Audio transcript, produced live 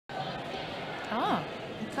Oh,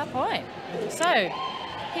 ka point. So,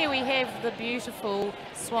 here we have the beautiful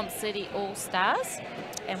Swamp City All-Stars,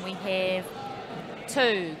 and we have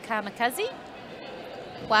 2 Kamikaze,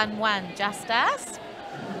 1-1 Just Us,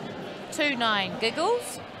 2-9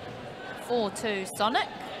 Giggles, 4-2 Sonic,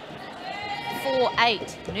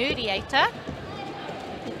 4-8 Nerdiator,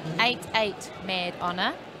 8-8 Mad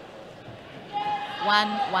Honor,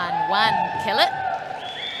 1-1-1 Kill It,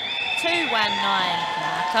 2-1-9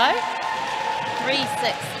 Marco,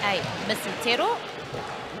 3-6-8 Missy Tero,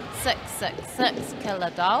 6-6-6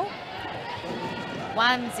 Killer Doll,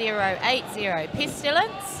 1080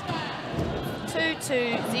 Pestilence,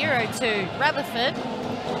 2202 Rutherford,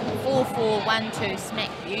 4412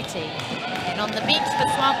 Smack Beauty. And on the bench for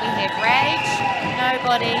Swamp we have Rage,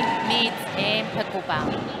 Nobody, Meds and Picklebum.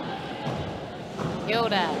 Kia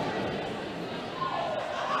ora.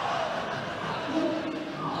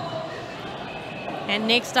 And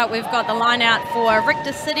next up we've got the line out for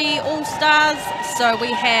Richter City All-Stars. So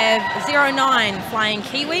we have 09 Flying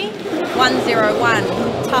Kiwi, 101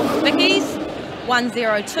 Tough Vickies,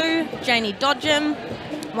 102 Janie Dodgem,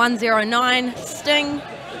 109 Sting,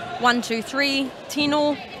 123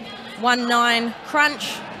 Tino, 19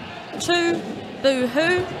 Crunch, 2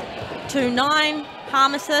 Boo-Hoo, 29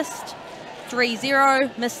 Harmacist,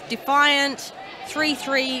 30 Miss Defiant,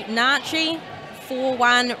 33 Nachi,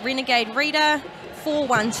 41 Renegade Reader,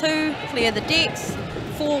 412 Clear the Decks,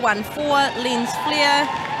 414 Lens Flare,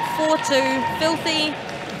 42 Filthy,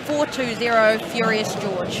 420 Furious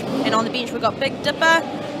George. And on the bench we've got Big Dipper,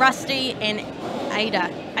 Rusty and Ada.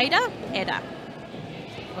 Ada.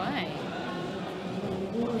 Right.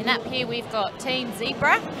 And up here we've got Team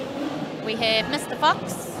Zebra. We have Mr.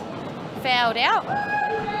 Fox, Fouled Out,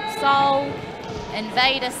 Soul,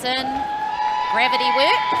 Invader Sin, Gravity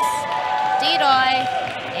Works, Deadeye,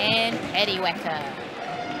 and Paddywhacker.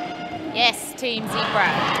 Yes, Team Zebra.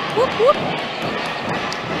 Whoop, whoop.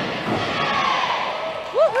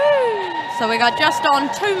 Woohoo! So we got just on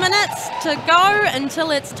 2 minutes to go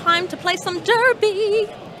until it's time to play some derby.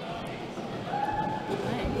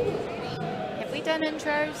 Have we done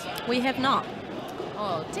intros? We have not.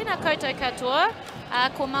 Oh, tēnā koutou katoa.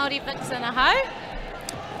 Ko Māori Vixen aho.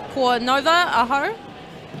 Ko Nova aho.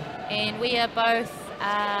 And we are both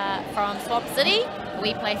from Swamp City.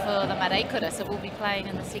 We play for the Maraikura, so we'll be playing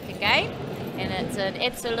in the second game. And it's an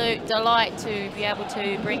absolute delight to be able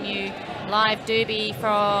to bring you live derby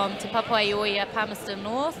from Te Papaioia, Palmerston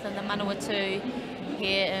North and the Manawatu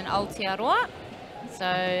here in Aotearoa. So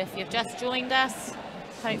if you've just joined us,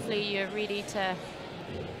 hopefully you're ready to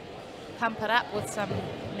pump it up with some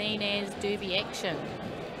mean as derby action.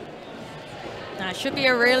 It should be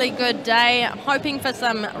a really good day. I'm hoping for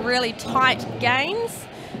some really tight games.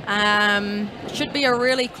 Should be a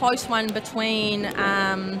really close one between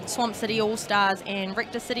Swamp City All-Stars and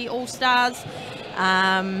Richter City All-Stars.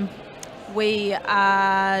 We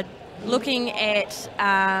are looking at,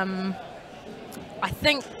 I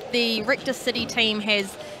think the Richter City team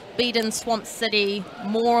has beaten Swamp City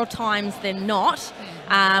more times than not,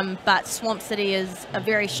 but Swamp City is a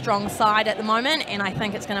very strong side at the moment, and I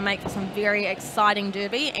think it's going to make for some very exciting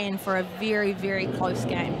derby and for a very, very close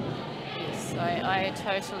game. Yes, I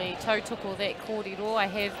totally tautoko that kōrero. I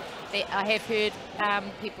have heard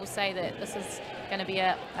people say that this is going to be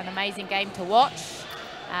an amazing game to watch,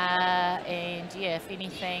 and yeah, if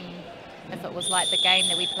anything, if it was like the game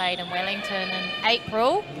that we played in Wellington in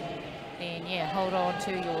April, then yeah, hold on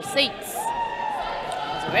to your seats.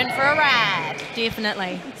 We're in for a ride.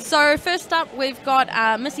 Definitely. So first up, we've got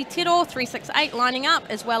Missy Tero 368 lining up,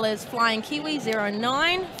 as well as Flying Kiwi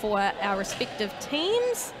 09 for our respective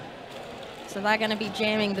teams. So they're going to be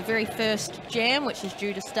jamming the very first jam, which is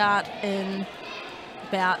due to start in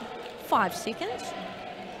about 5 seconds.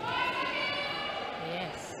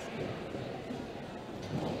 Yes.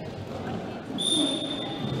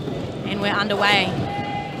 And we're underway.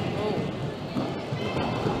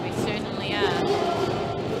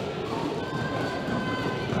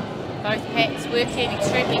 Both packs working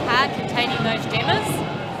extremely hard, containing those jammers.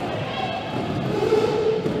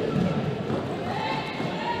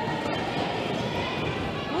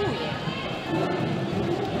 Ooh, yeah.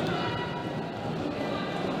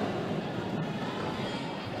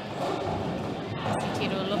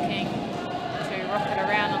 Tito looking to rock it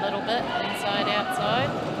around a little bit, inside, outside.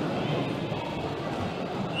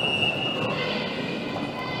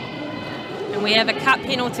 And we have a cut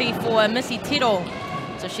penalty for Missy Tero.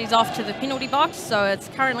 So she's off to the penalty box, so it's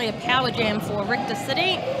currently a power jam for Richter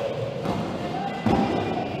City.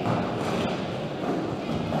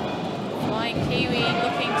 Flying Kiwi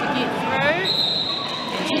looking to get through,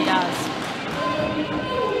 and she does.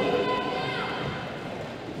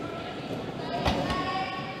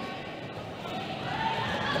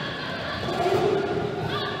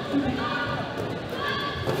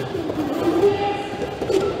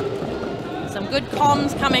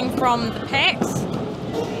 coming from the packs.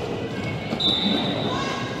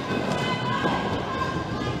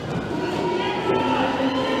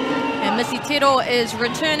 And Missy Tero is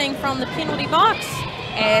returning from the penalty box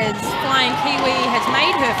as Flying Kiwi has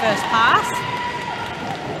made her first pass.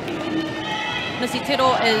 Missy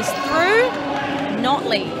Tero is through, not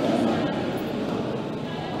lead.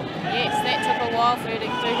 Yes, that took a while for her to do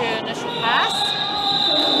her initial pass.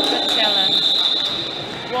 Good challenge.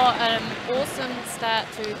 What an awesome start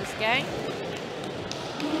to this game.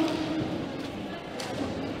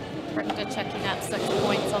 Richter chucking up 6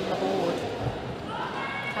 points on the board.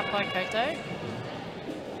 Ka pai koutou.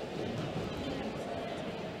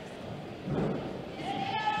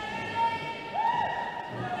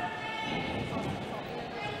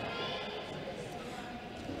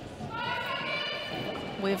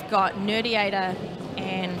 We've got Nerdiator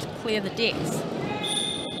and Clear the Decks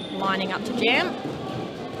lining up to jam.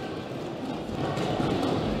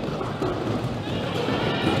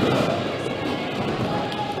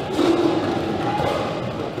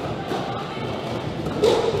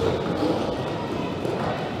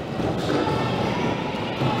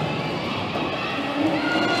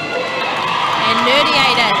 And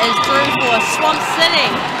Nerdiator is through for Swamp City.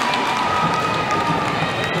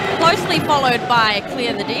 Closely followed by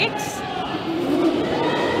Clear the Decks.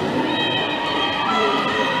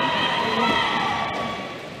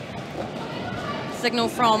 Signal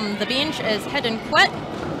from the bench is hit and quit.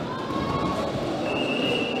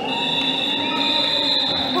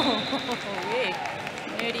 Yeah.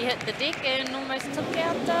 Nerdy hit the deck and almost took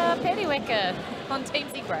out Paddywhacker on Team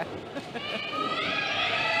Zebra.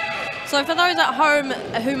 So for those at home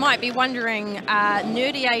who might be wondering,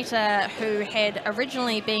 Nerdiator, who had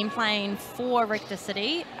originally been playing for Richter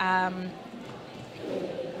City,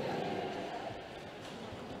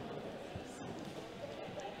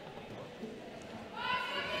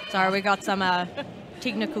 sorry, we got some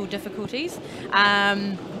technical difficulties.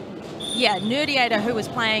 Yeah, Nerdiator, who was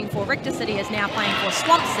playing for Richter City, is now playing for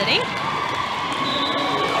Swamp City.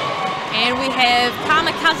 And we have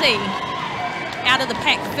Kamikaze out of the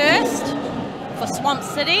pack first for Swamp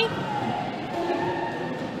City.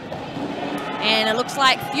 And it looks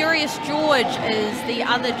like Furious George is the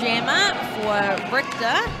other jammer for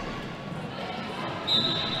Richter.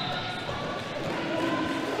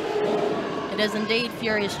 It is indeed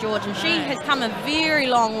Furious George, and she has come a very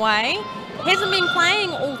long way. Hasn't been playing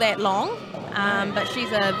all that long, but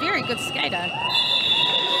she's a very good skater.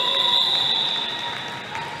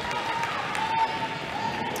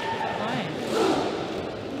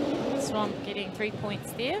 Swamp getting 3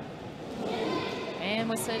 points there. And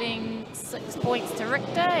we're sitting 6 points to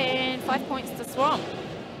Richter and 5 points to Swamp.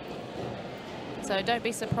 So don't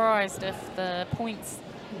be surprised if the points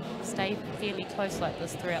stay fairly close like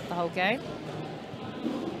this throughout the whole game.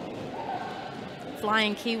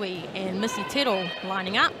 Flying Kiwi and Missy Tero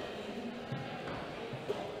lining up.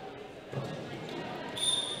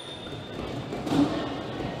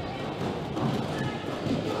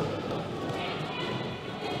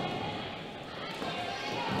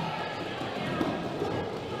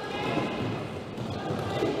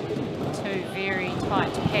 Two very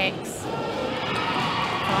tight packs.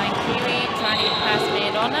 Flying Kiwi trying to get past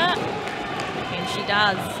Madonna. And she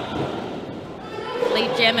does.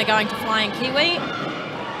 Lead jammer going to Flying Kiwi.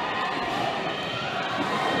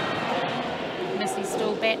 Missy's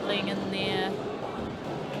still battling in there.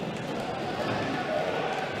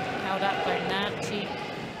 Held up by Nachi.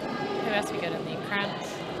 Who else we got in there? Crunch.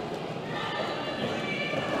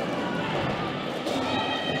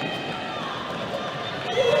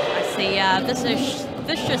 I see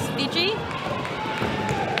Vicious Veggie.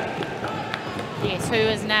 Yes, who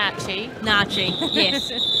is Nachi? Nachi, yes.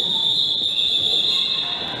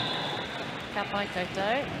 Ka pai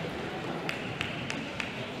koutou.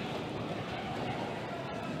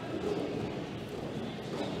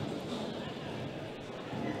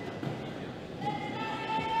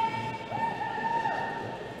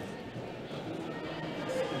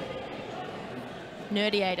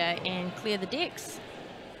 Nerdiator and Clear the Decks.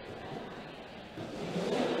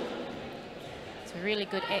 It's a really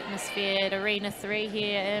good atmosphere at Arena 3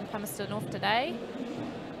 here in Palmerston North today.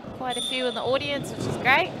 Quite a few in the audience, which is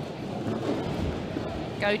great.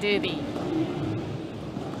 Go Derby.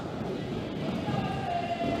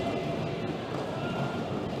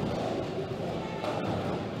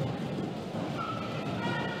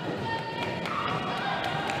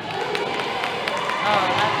 Oh,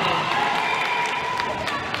 lovely.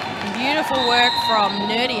 Beautiful work from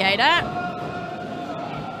Nerdiator.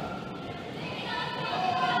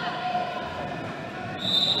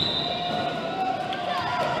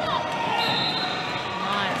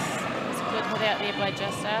 out there by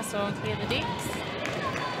Just Us on Clear the Decks.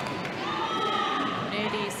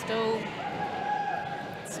 Nerdy still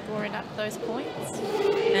scoring up those points.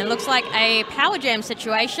 And it looks like a power jam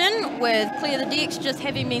situation with Clear the Decks just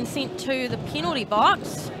having been sent to the penalty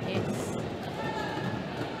box. Yes.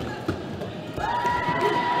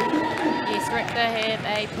 Yes, Richter have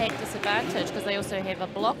a pack disadvantage because they also have a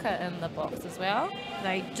blocker in the box as well.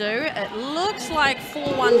 They do. It looks like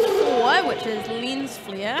 414, which is lens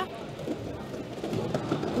flare.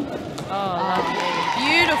 Oh, lovely.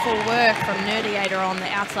 Beautiful work from Nerdiator on the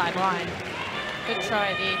outside line. Good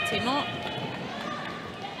try there, Timo.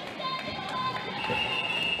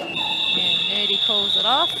 And Nerdy calls it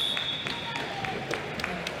off.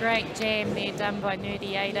 And great jam there done by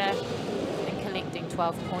Nerdiator and collecting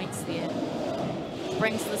 12 points there.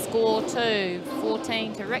 Brings the score to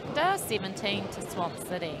 14 to Richter, 17 to Swamp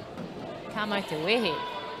City. Kamo te wehe.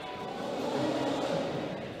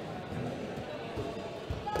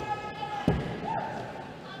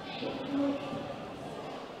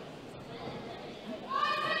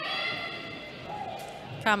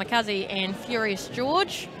 Kamikaze and Furious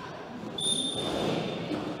George.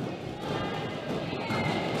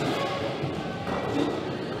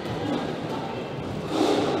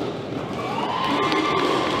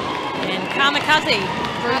 And Kamikaze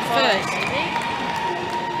through first.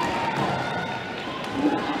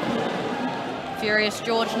 Furious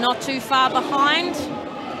George not too far behind.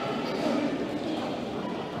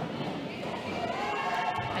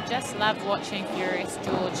 I just love watching Furious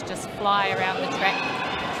George just fly around the track.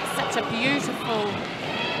 Such a beautiful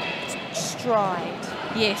stride.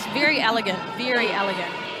 Yes, very elegant, very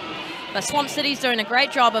elegant. But Swamp City's doing a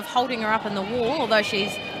great job of holding her up in the wall, although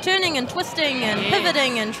she's turning and twisting and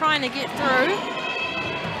pivoting and trying to get through.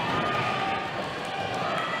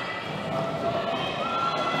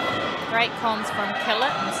 Great comms from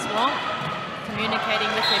Killet and Swamp, communicating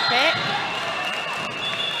with her pack.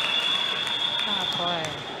 Oh boy.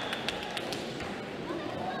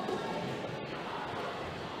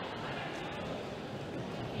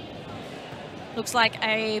 Looks like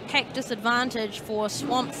a pack disadvantage for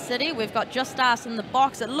Swamp City. We've got Just Us in the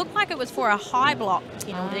box. It looked like it was for a high block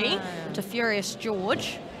penalty to Furious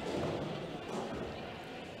George.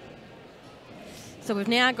 So we've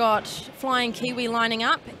now got Flying Kiwi lining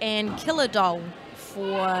up and Killer Doll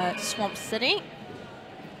for Swamp City.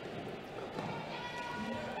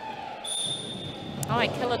 Oh,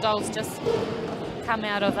 and Killer Doll's just come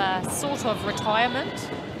out of a sort of retirement.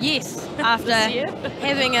 Yes, after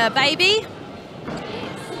having a baby.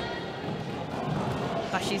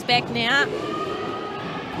 But she's back now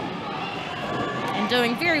and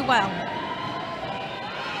doing very well.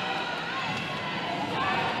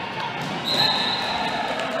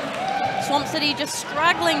 Swamp City just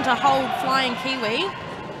struggling to hold Flying Kiwi,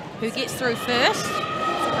 who gets through first.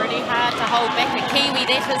 It's pretty hard to hold back a Kiwi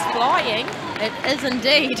that is flying. It is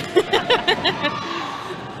indeed.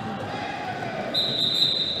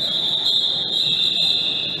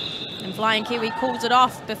 And Flying Kiwi calls it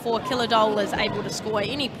off before Killer Doll is able to score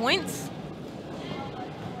any points.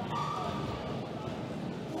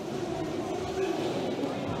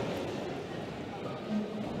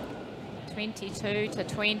 (22 to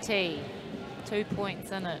 20). 2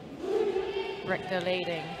 points in it. Richter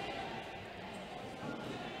leading.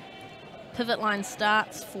 Pivot line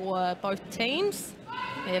starts for both teams.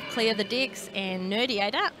 We have Clear the Decks and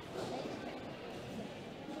Nerdiator.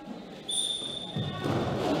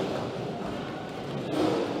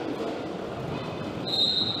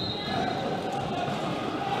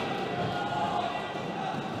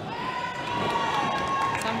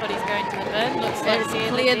 Somebody's going to the bin. Looks like It's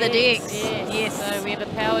Clear the Decks. Yes. So we have a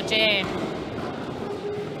power jam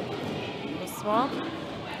for Swamp.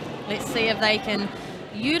 Let's see if they can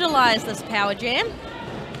utilise this power jam.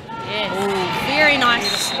 Yes. Ooh, very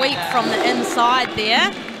nice sweep from the inside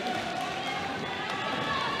there.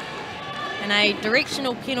 And a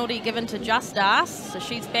directional penalty given to Just Us, so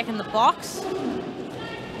she's back in the box.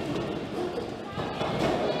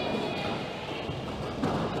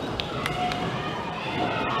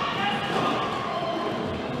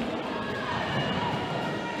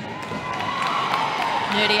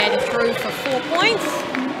 Nerdiator through for 4 points.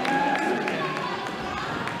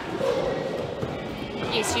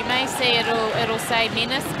 Yes, you may see it'll say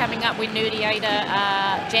Menace coming up when Nerdiator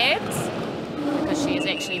jabs, because she is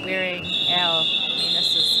actually wearing our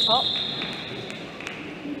Menace's top,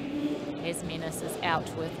 as Menace is out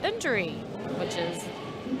with injury, which is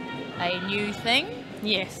a new thing.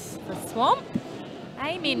 Yes. For Swamp.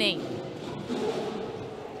 Hey, Minnie.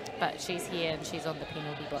 But she's here and she's on the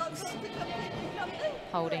penalty box,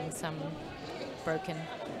 holding some broken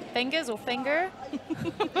Fingers or finger?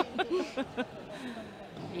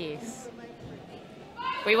 Yes.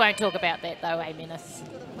 We won't talk about that though, eh, Menace?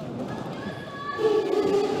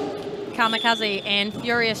 Kamikaze and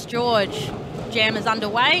Furious George. Jam is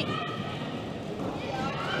underway.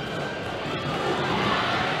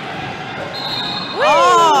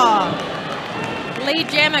 Oh! Lead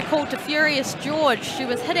jammer called to Furious George. She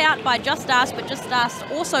was hit out by Just Ask, but Just Ask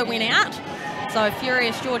also went out. So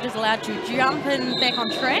Furious George is allowed to jump in back on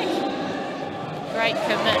track. Great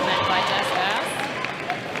commitment by Just Ask.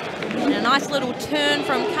 And a nice little turn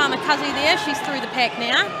from Kamikaze there. She's through the pack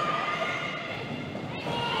now.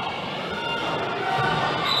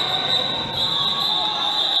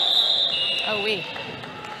 Oh, we.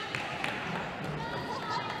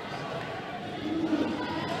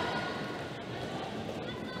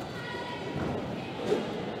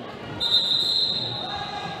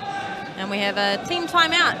 And we have a team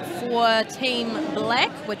timeout for Team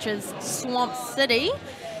Black, which is Swamp City.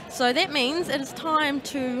 So that means it is time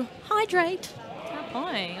to hydrate. Oh,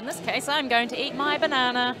 in this case, I'm going to eat my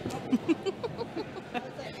banana.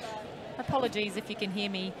 Apologies if you can hear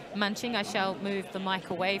me munching. I shall move the mic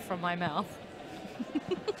away from my mouth.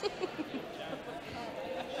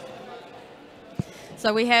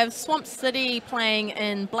 So we have Swamp City playing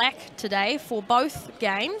in black today for both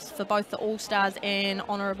games, for both the All-Stars and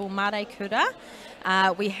Honourable Mare Kura.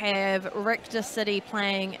 We have Richter City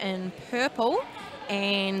playing in purple,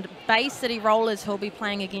 and Bay City Rollers, who'll be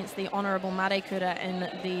playing against the Honourable Mare Kura in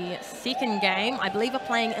the second game, I believe are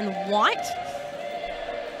playing in white.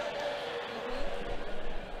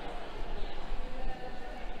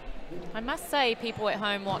 I must say, people at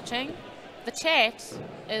home watching, the chat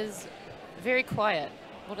is very quiet.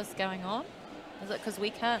 What is going on? Is it because we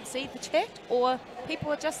can't see the chat, or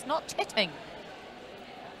people are just not chatting?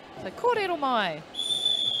 So, kōrero mai.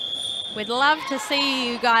 We'd love to see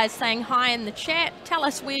you guys saying hi in the chat. Tell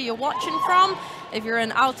us where you're watching from, if you're in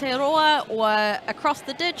Aotearoa or across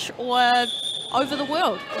the ditch or over the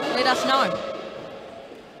world. Let us know.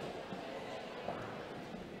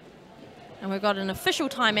 And we've got an official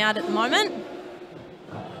timeout at the moment,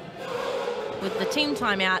 with the team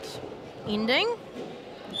timeout ending.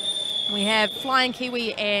 We have Flying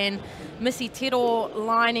Kiwi and Missy Tero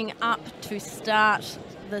lining up to start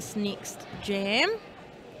this next jam.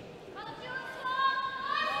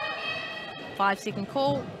 5-second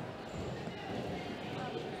call.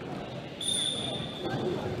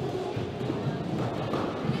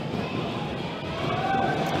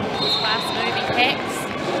 Fast moving packs.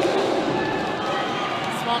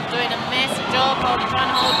 Swamp doing a massive job trying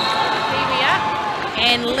to hold Kiwi up.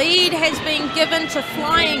 And lead has been given to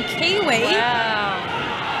Flying Kiwi. Wow.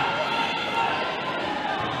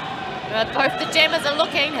 Both the jammers are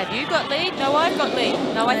looking. Have you got lead? No, I've got lead.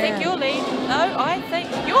 No, I think you're lead. No, I think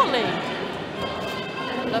you're lead.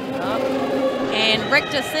 Look up. And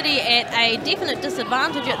Richter City at a definite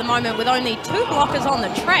disadvantage at the moment with only 2 blockers on the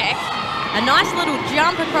track. A nice little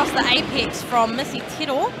jump across the apex from Missy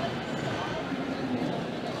Tero.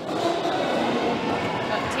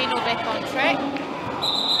 Got Tino back on track.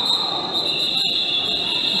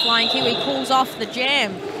 Flying Kiwi calls off the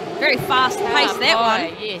jam. Very fast pace, that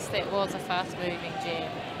one. Yes, that was a fast moving jam.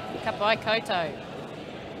 Kapai Koto.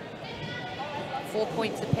 4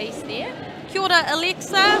 points apiece there. Kia ora,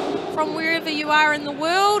 Alexa, from wherever you are in the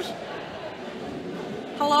world.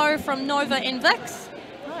 Hello from Nova and Vix.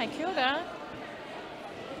 Hi, kia ora.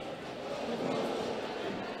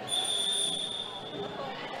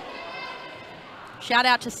 Shout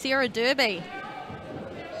out to Sarah Derby.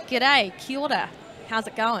 G'day, kia ora. How's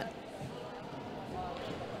it going?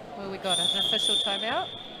 Well, we got an official timeout.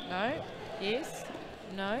 No. Yes.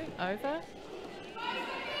 No. Over.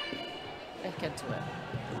 Back into it.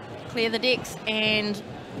 Clear the decks and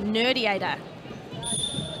Nerdiator.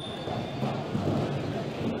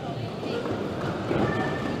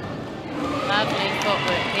 Lovely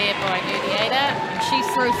footwork there by Nerdiator. And she's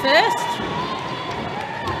through first.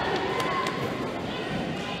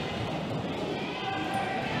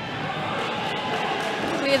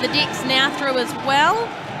 Clear the decks now through as well.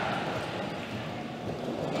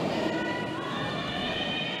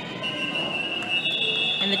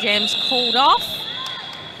 And the jam's called off.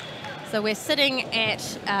 So we're sitting at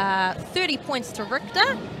 30 points to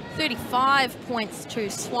Richter, 35 points to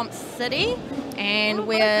Swamp City, and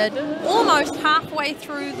we're almost halfway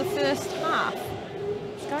through the first half.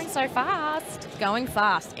 It's going so fast. It's going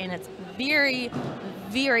fast, and it's very,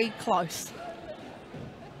 very close.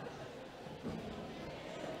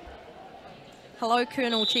 Hello,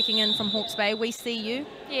 Colonel, checking in from Hawke's Bay. We see you.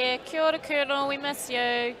 Yeah, kia ora, Colonel. We miss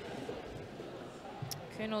you.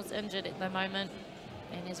 Colonel's injured at the moment.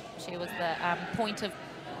 and she was the point of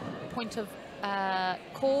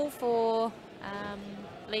call for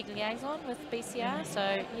league liaison with BCR.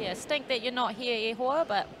 So yeah, stink that you're not here, Ehua,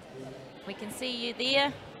 but we can see you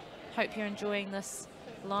there. Hope you're enjoying this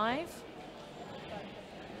live.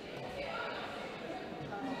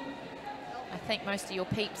 I think most of your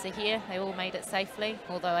peeps are here. They all made it safely.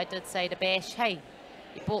 Although I did say to Bash, hey,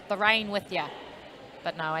 you brought the rain with you.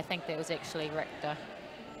 But no, I think that was actually Richter.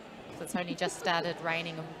 It's only just started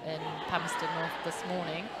raining in Palmerston North this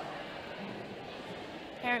morning.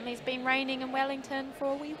 Apparently it's been raining in Wellington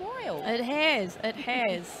for a wee while. It has, it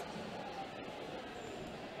has.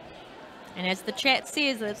 And as the chat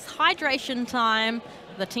says, it's hydration time,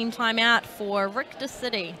 the team timeout for Richter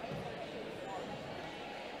City.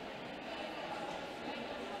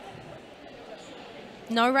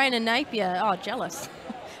 No rain in Napier. Oh, jealous.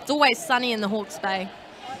 It's always sunny in the Hawke's Bay.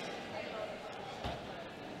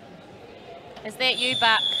 Is that you,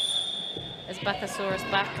 Buck? Is Buckosaurus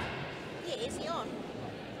Buck? Yeah, is he on?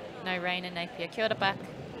 No rain in Napier. Kia ora, Buck.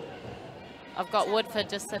 I've got Woodford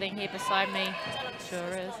just sitting here beside me.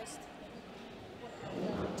 Sure is.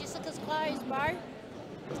 Jessica's closed, bro.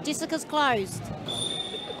 Jessica's closed.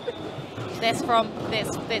 That's a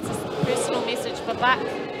personal message for Buck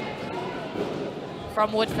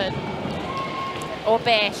from Woodford or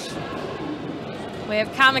Bash. We have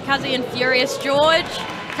Kamikaze and Furious George.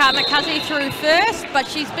 Kamikaze through first, but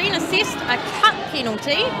she's been assessed a cut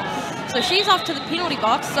penalty. So she's off to the penalty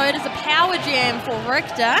box. So it is a power jam for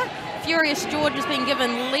Richter. Furious George has been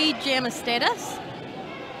given lead jammer status.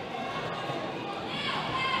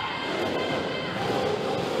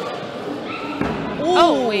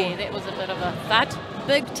 Oh, wait, that was a bit of a thud.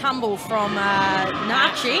 Big tumble from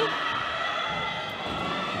Nachi.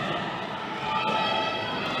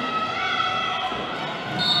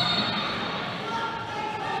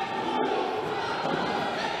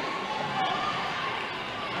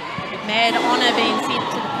 Mad Honor being sent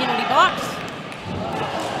to the penalty box.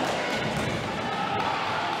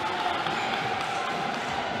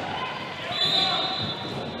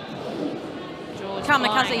 George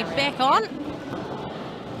Kamikaze back on.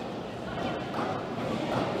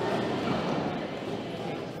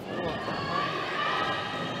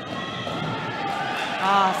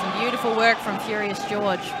 Ah, some beautiful work from Furious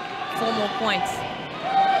George. 4 more points.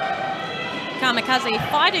 Kamikaze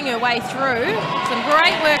fighting her way through. Some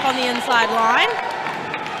great work on the inside line.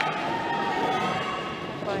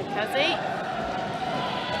 Kamikaze.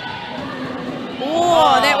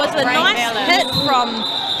 Oh, that was a nice balance. hit from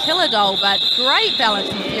Killadole, but great balance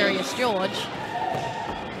from Furious George.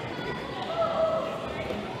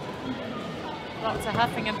 Lots of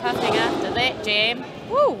huffing and puffing after that jam.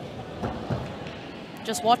 Woo!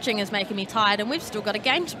 Just watching is making me tired, and we've still got a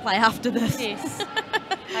game to play after this. Yes.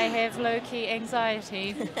 I have low-key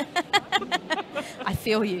anxiety. I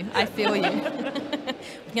feel you. I feel you.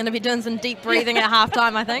 We're going to be doing some deep breathing at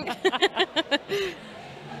halftime, I think.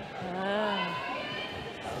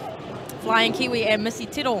 Flying Kiwi and Missy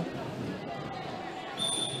Tittle.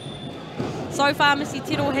 So far, Missy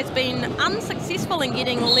Tittle has been unsuccessful in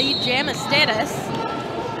getting lead jammer status.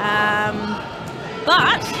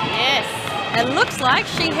 But Yes. it looks like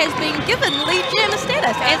she has been given lead jammer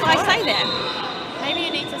status, as I say that. Maybe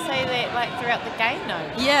you need to say that like throughout the game, no?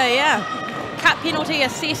 Yeah, yeah. Cut penalty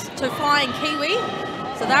assessed to Flying Kiwi.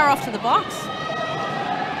 So they're off to the box.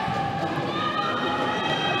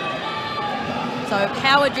 So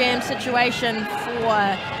power jam situation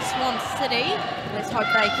for Swamp City. Let's hope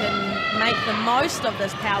they can make the most of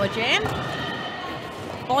this power jam.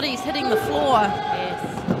 Bodies hitting the floor.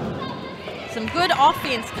 Yes. Some good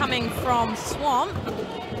offense coming from Swamp.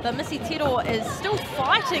 But Missy Tittle is still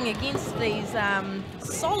fighting against these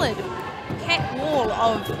solid packed wall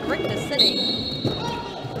of Richter City.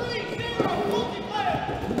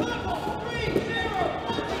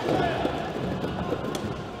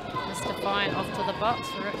 Mr. Fine off to the box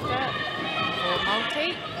for Richter for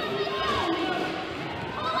multi.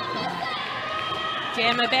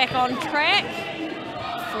 Jammer back on track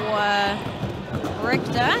for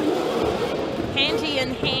Richter. Panty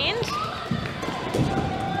in hand.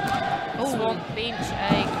 Swamp bench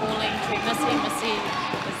calling to Missy. Missy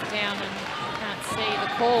is down and can't see the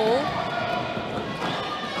call.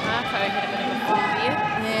 Marco had a bit of a fall there.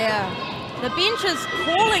 Yeah. The bench is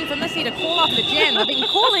calling for Missy to call off the jam. They've been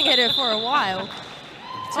calling at her for a while.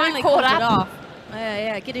 Finally called it off. Yeah,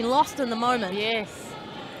 yeah, getting lost in the moment. Yes.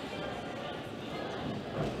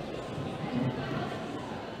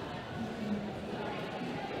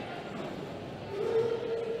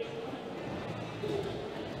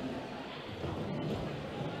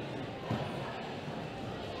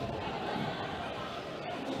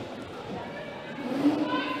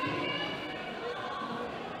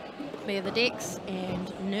 Clear the decks and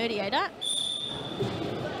Nerdiator.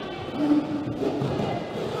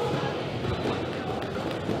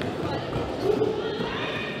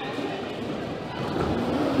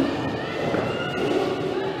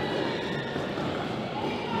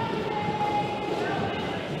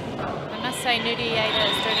 I must say Nerdiator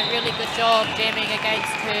is doing a really good job jamming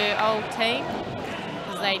against her old team,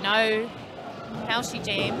 because they know how she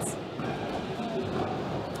jams.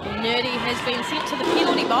 Nerdy has been sent to the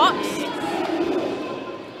penalty box.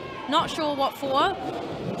 Not sure what for.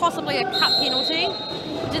 Possibly a cut penalty.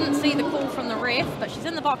 Didn't see the call from the ref, but she's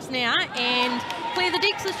in the box now. And Clear the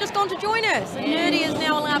Decks has just gone to join her. So Nerdy is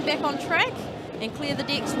now allowed back on track. And Clear the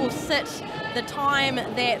Decks will sit the time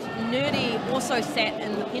that Nerdy also sat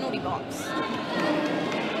in the penalty box.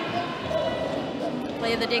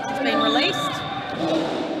 Clear the Decks has been released.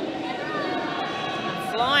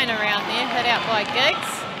 Flying around there, hit out by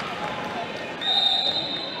Giggs.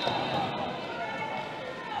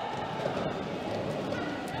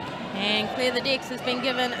 And Clear the Decks has been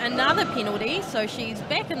given another penalty, so she's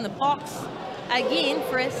back in the box again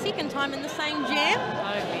for a second time in the same jam.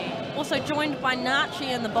 Okay. Also joined by Nachi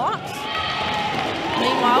in the box.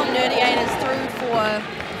 Meanwhile, Nerdiator's through for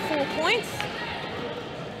 4 points.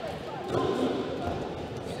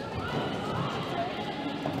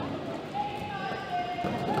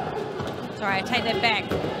 Sorry, I take that back.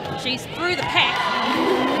 She's through the pack.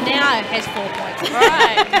 Now has 4 points.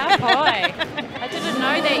 Right, good boy. I didn't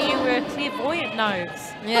know that you were clairvoyant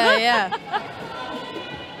nose. Yeah, yeah.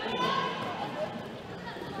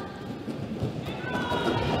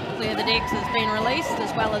 Clear the Decks has been released,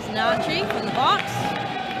 as well as Nachi from the box.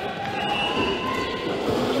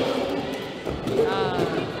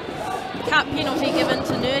 Cut penalty given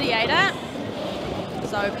to Nerdiator.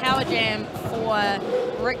 So power jam for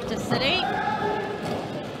Richter City.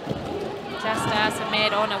 Just Us and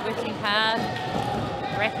Mad Honor working hard,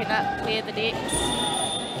 wrapping up Clear the Decks.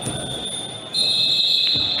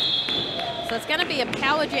 So it's going to be a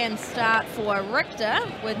power jam start for Richter,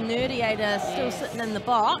 with Nerdiator still sitting in the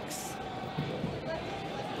box.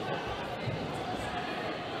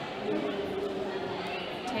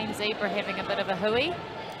 Team Zebra having a bit of a hooey.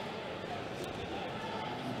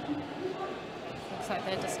 Looks like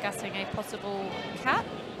they're discussing a possible cut.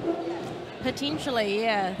 Potentially,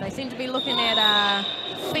 yeah. They seem to be looking at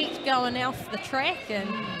feet going off the track, and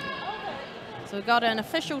so we've got an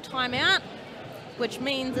official timeout, which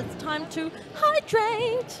means it's time to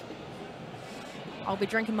hydrate. I'll be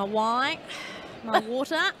drinking my wine, my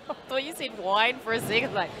water. I thought you said wine for a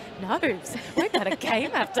second, like, no, we've got a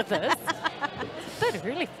game after this. That's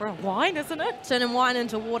really for a wine, isn't it? Turning wine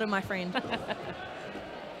into water, my friend.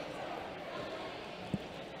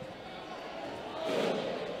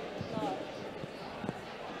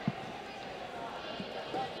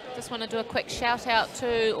 Just want to do a quick shout out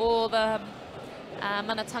to all the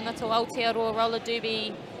Mana Tangata Aotearoa Roller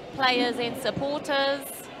Derby players and supporters.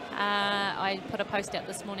 I put a post out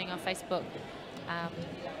this morning on Facebook.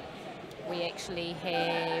 We actually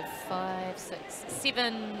have 5, 6,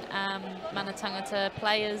 7 Mana Tangata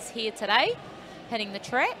players here today hitting the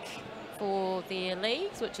track for their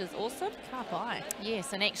leagues, which is awesome. Can't buy.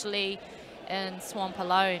 Yes, and actually in Swamp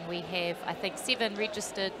alone we have, I think, 7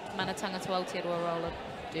 registered Mana Tangata Aotearoa Roller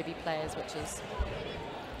Derby players, which is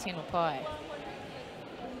tino pai.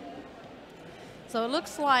 So it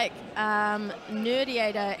looks like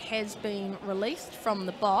Nerdiator has been released from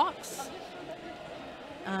the box.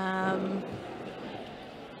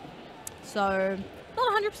 So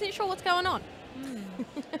not 100% sure what's going on.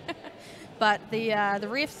 But the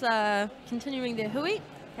refs are continuing their hui,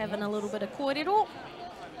 having a little bit of kōrero,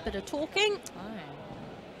 bit of talking.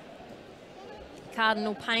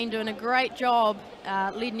 Cardinal Payne doing a great job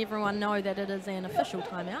letting everyone know that it is an official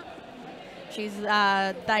timeout.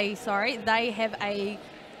 They have a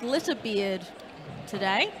glitter beard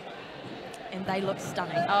today, and they look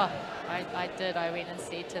stunning. Oh, I went and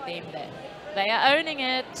said to them that they are owning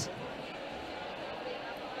it.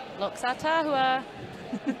 Looks a tahua.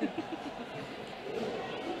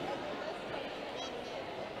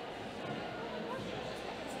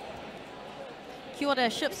 Kia ora,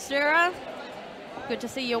 ship stirrer. Good to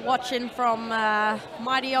see you watching from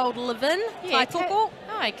mighty old Levin. Yeah, Taitoko.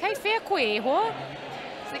 Ai, kei whea koe e hoa.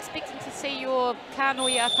 Was expecting to see your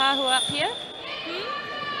kānoi a tāhua up here.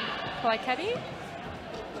 Kai kari.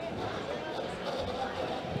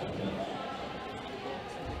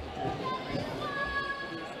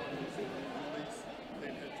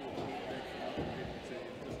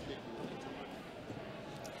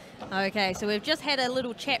 Okay, so we've just had a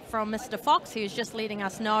little chat from Mr. Fox, who's just letting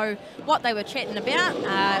us know what they were chatting about.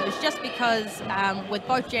 It was just because with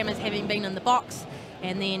both jammers having been in the box,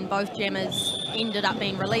 and then both jammers ended up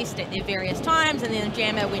being released at their various times, and then the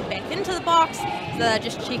jammer went back into the box, so they're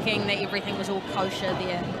just checking that everything was all kosher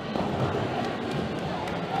there.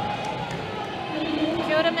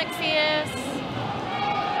 Kia ora, McPherce.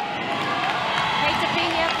 Hei te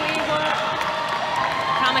pihia koe hoa.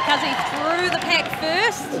 Kamikaze through the pack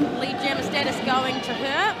first, lead jammer status going to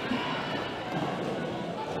her.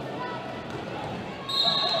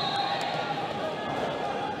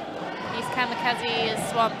 Yes, Kamikaze is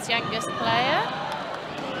Swamp's youngest player,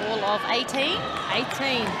 all of 18.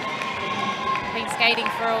 18. Been skating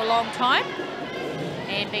for a long time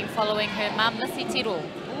and been following her mum, Missy Tiro,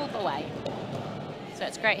 all the way. So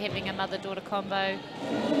it's great having a mother-daughter combo.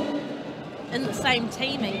 In the same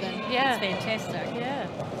team even. Yeah. It's fantastic. Yeah.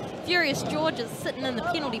 Furious George is sitting in the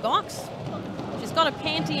penalty box. She's got a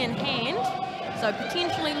panty in hand, so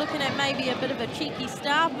potentially looking at maybe a bit of a cheeky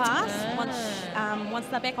star pass once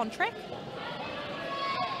they're back on track.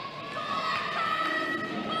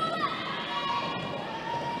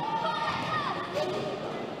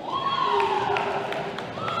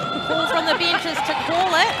 Call from the benches to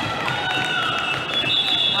call it.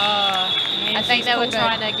 Oh, I think they were called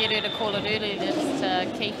trying to get her to call it early just to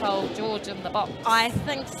keep old George in the box. I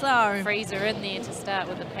think so. Freeze her in there to start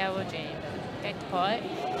with the power jam. Back to Pai.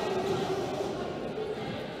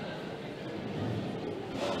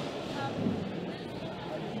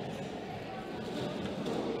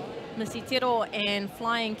 Missy Tero and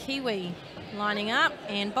Flying Kiwi lining up,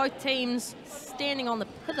 and both teams standing on the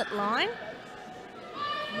pivot line.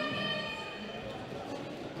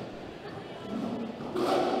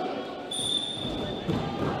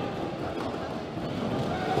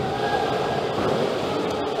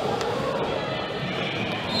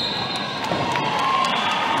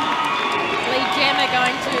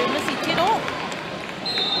 Going to Missy Tero.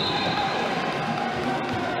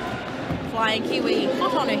 Flying Kiwi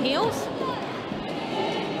hot on her heels.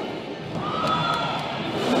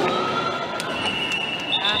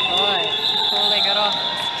 Boy, calling it off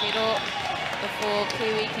Tero before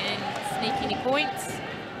Kiwi can sneak any points.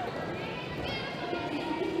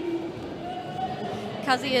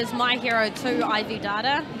 Kazi is my hero too, Ivy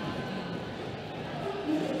Data.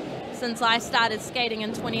 Since I started skating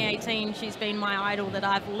in 2018, she's been my idol that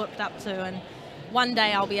I've looked up to, and one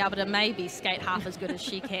day I'll be able to maybe skate half as good as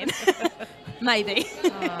she can. Maybe.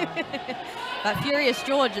 Oh. But Furious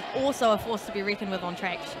George is also a force to be reckoned with on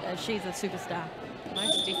track. She's a superstar.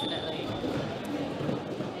 Most definitely.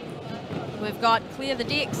 We've got Clear the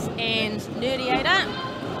Decks and Nerdiator.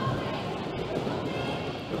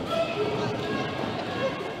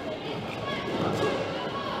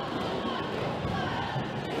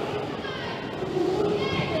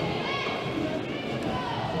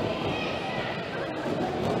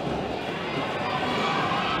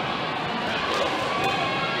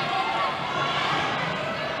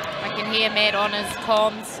 Hear Matt on his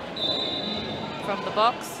comms from the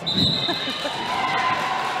box,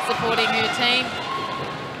 supporting her team.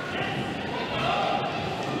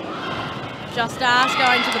 Just Ask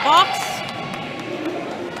going to the box.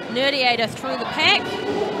 Nerdiator through the pack,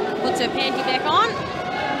 puts her panty back on.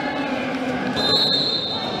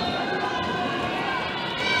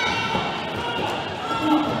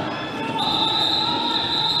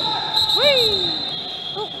 Whee!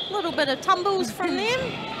 Oh, a little bit of tumbles from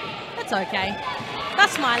them. That's okay. They're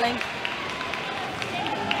smiling.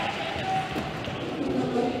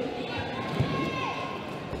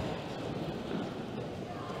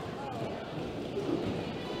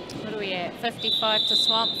 What are we at? 55 to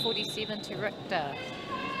Swamp, 47 to Richter.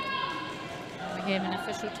 And we have an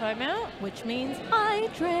official timeout. Which means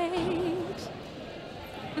hydrate.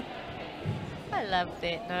 I love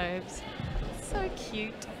that, Nobes. So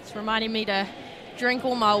cute. It's reminding me to drink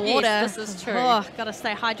all my water. Yes, this is true. Oh, gotta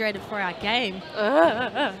stay hydrated for our game.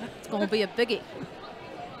 It's gonna be a biggie.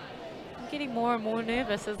 I'm getting more and more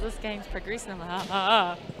nervous as this game's progressing. I'm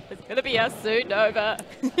like, it's gonna be us soon, Nova.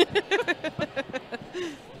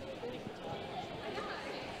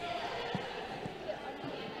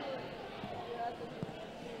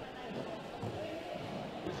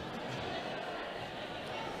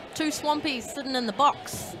 Two Swampies sitting in the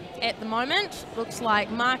box at the moment. Looks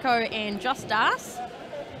like Marco and Just Ask.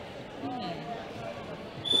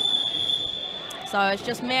 So it's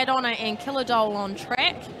just Madonna and Killadole on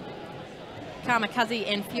track. Kamikaze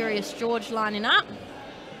and Furious George lining up.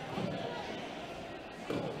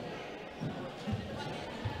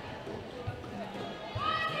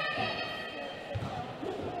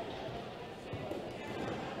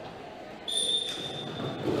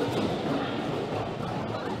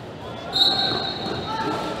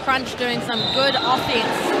 Crunch doing some good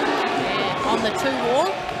offense on the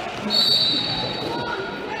 2-wall.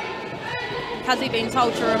 Cuzzy being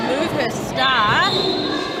told to remove her star.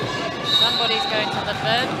 Somebody's going to the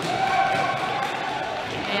bin.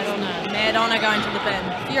 Madonna going to the bin.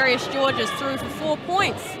 Furious George is through for 4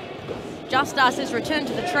 points. Just Us has returned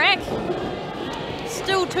to the track.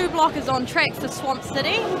 Still 2 blockers on track for Swamp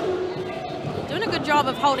City. Doing a good job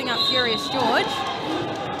of holding up Furious George.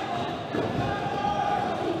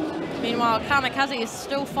 Meanwhile, Kamikaze is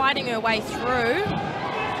still fighting her way through.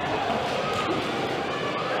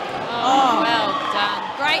 Oh, well done.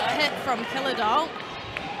 Great hit from Killadole.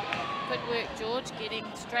 Good work, George, getting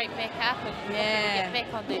straight back up and get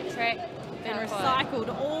back on that track. Been recycled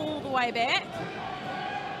all the way back.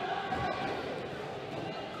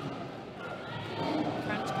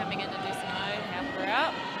 Crunch coming in to do some mode, help her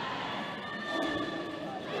out.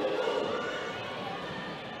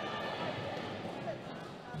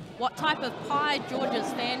 What type of pie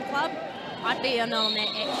George's fan club? I'd be in on that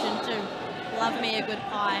action too. Love me a good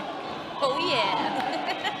pie. Oh yeah.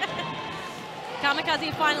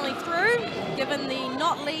 Kamikaze finally through, given the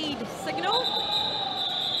not lead signal.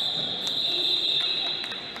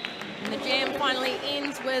 And the jam finally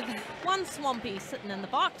ends with one Swampy sitting in the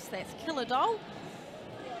box. That's Killadole.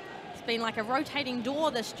 It's been like a rotating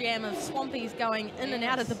door, this jam of Swampies going in and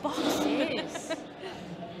out of the box. Yes.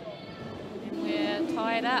 And we're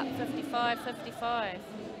tied up, 55-55.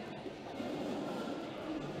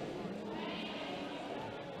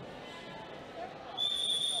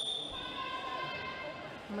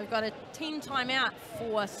 And we've got a team timeout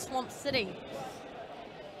for Swamp City,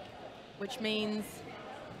 which means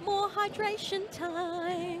more hydration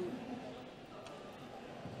time.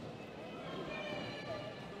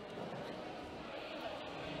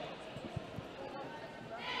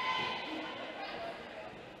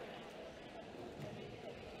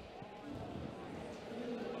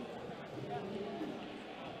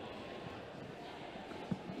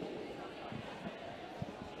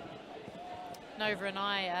 Nova and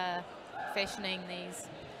I are fashioning these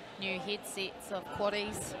new headsets of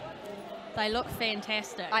quaddies. They look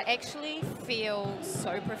fantastic. I actually feel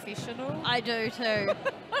so professional. I do too.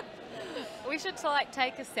 We should like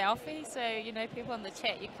take a selfie so, you know, people in the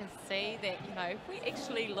chat, you can see that, you know, we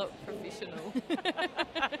actually look professional.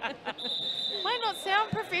 Might not sound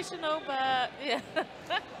professional, but yeah.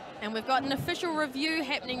 And we've got an official review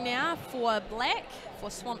happening now for Black, for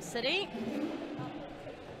Swamp City.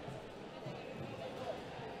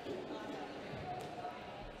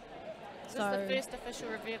 This is the first official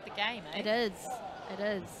review of the game, eh? It is. It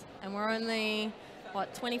is. And we're only,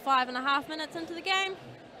 what, 25 and a half minutes into the game?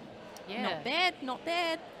 Yeah. Not bad, not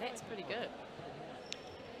bad. That's pretty good.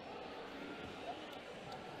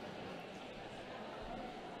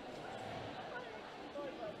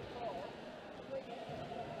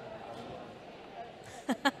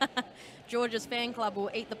 George's fan club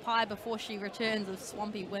will eat the pie before she returns if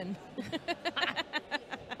Swampy win.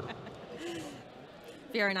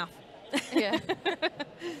 Fair enough. Yeah.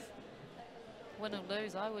 Win or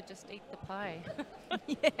lose, I would just eat the pie.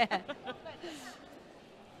 Yeah.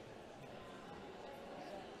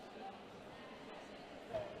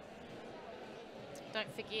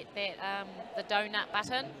 Don't forget that the donut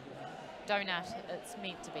button. Donut, it's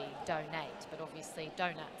meant to be donate, but obviously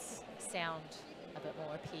donuts sound a bit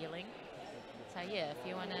more appealing. So yeah,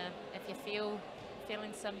 if you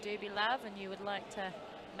feeling some doobie love and you would like to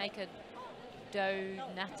make a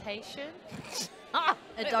donatation.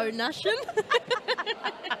 A donation?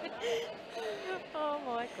 Oh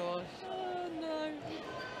my gosh. Oh no.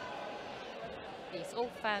 Yes, all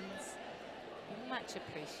funds much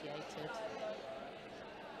appreciated.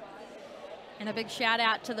 And a big shout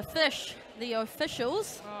out to the fish, the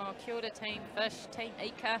officials. Oh, kia ora Team Fish, Team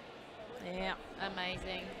Ika. Yeah.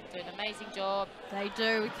 Amazing, doing an amazing job. They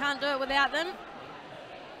do, we can't do it without them.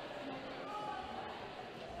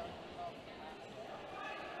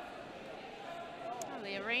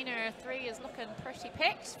 The Arena 3 is looking pretty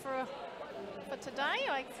packed for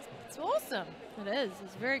today. It's awesome. It is.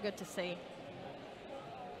 It's very good to see.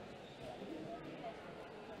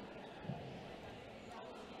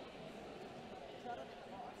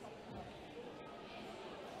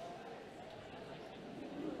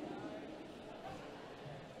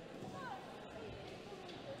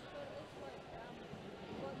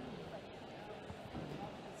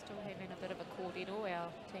 Still having a bit of a cordial, our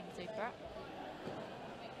Team Zebra.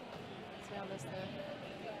 As well as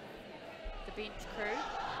the bench crew.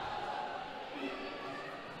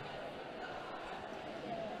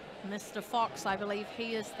 Mr. Fox, I believe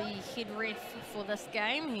he is the head ref for this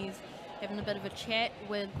game. He's having a bit of a chat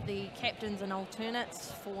with the captains and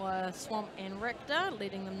alternates for Swamp and Richter,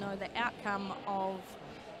 letting them know the outcome of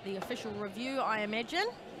the official review, I imagine.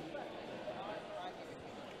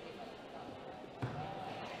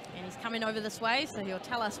 And he's coming over this way, so he'll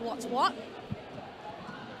tell us what's what.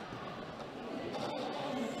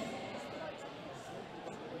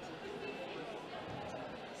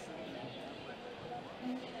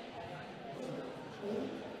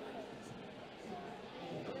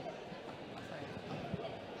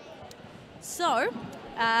 So,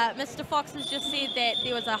 Mr. Fox has just said that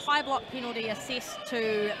there was a high block penalty assessed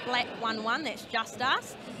to Black 1-1, that's just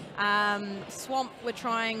us. Swamp were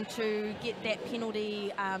trying to get that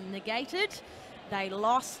penalty negated. They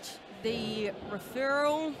lost the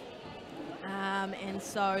referral, and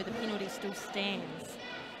so the penalty still stands.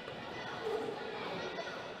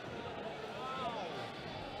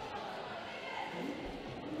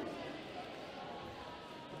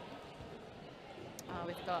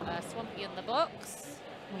 We've got Swampy in the box.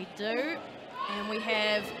 We do. And we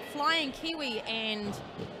have Flying Kiwi and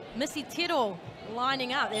Missy Tero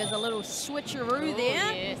lining up. There's a little switcheroo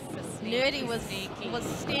there. Yes, Nerdy was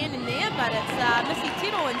standing there, but it's Missy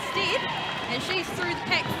Tero instead. And she's through the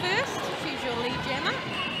pack first. She's your lead jammer.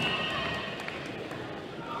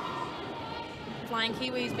 Flying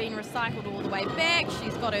Kiwi's been recycled all the way back.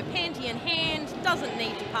 She's got her panty in hand. Doesn't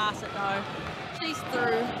need to pass it though. She's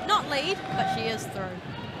through. Not lead, but she is through.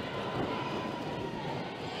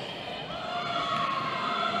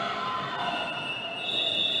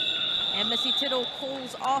 And Missy Tittle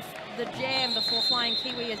calls off the jam before Flying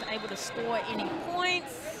Kiwi is able to score any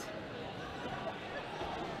points.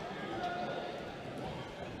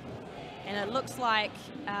 And it looks like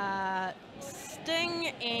Sting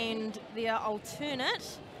and their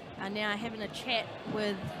alternate are now having a chat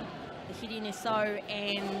with the head NSO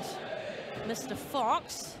and Mr.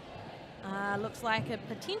 Fox. Looks like a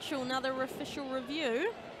potential another official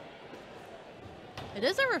review. It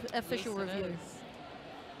is an official review,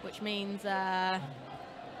 which means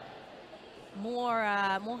more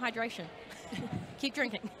hydration. Keep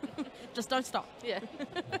drinking. Just don't stop. Yeah.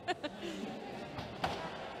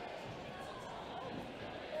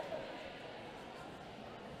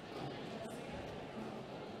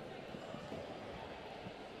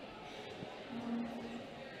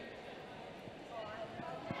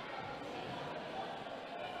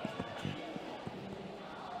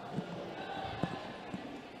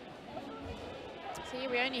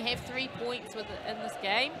 We only have 3 points in this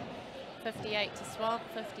game. 58 to Swamp,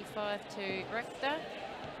 55 to Richter.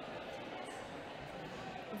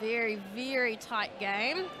 Very, very tight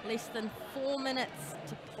game. Less than 4 minutes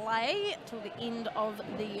to play till the end of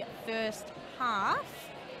the first half.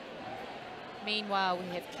 Meanwhile, we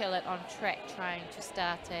have Killet on track trying to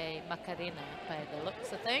start a Macarena by the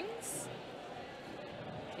looks of things.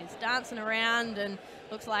 She's dancing around and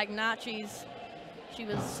looks like she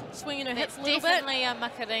was swinging her hips a little bit. Definitely a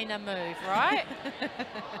Macarena move, right?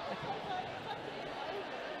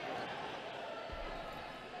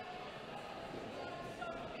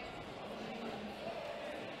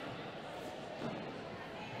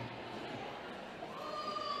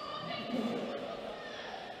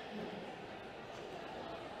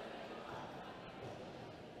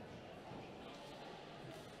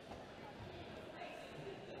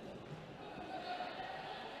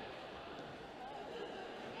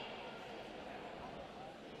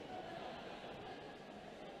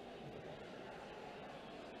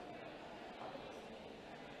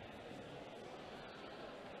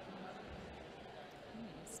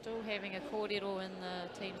 Still having a kōrero in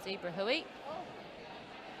the Team Zebra hui.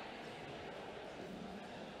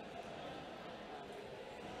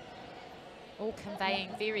 All conveying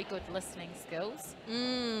very good listening skills.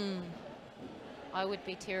 I would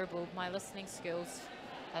be terrible. My listening skills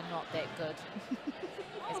are not that good,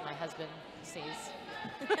 as my husband says.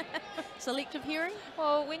 Selective hearing?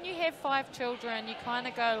 Well, when you have 5 children, you kind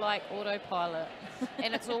of go like autopilot.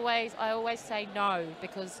 And it's always, I always say no,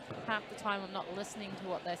 because half the time I'm not listening to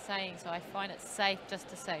what they're saying, so I find it safe just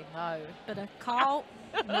to say no. Bit of coal,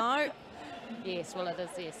 no. Yes, well it is,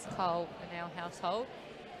 yes, coal in our household.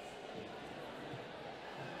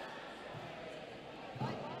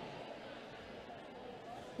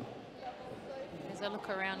 As I look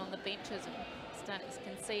around on the benches, you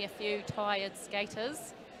can see a few tired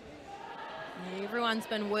skaters. Yeah, everyone's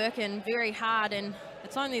been working very hard, and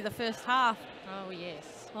it's only the first half. Oh,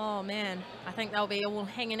 yes. Oh, man. I think they'll be all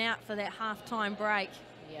hanging out for that half-time break.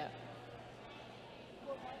 Yeah.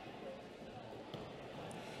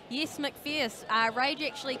 Yes, McPherce. Rage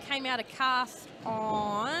actually came out of cast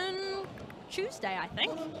on Tuesday, I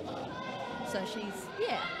think. So she's,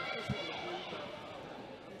 yeah.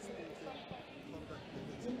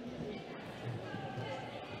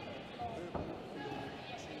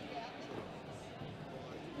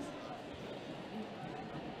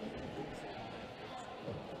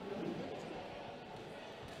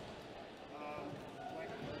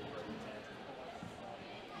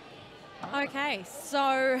 Okay,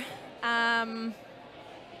 so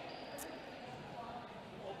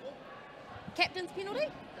captain's penalty?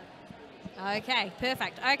 Okay,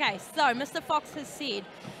 perfect. Okay, so Mr. Fox has said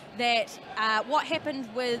that what happened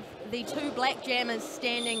with the 2 black jammers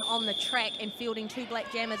standing on the track and fielding 2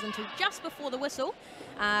 black jammers until just before the whistle,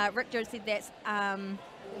 Richter said that's an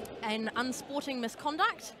unsporting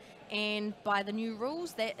misconduct, and by the new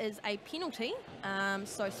rules that is a penalty.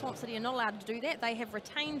 So Swamp City are not allowed to do that. They have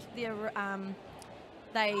retained their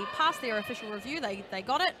they passed their official review, they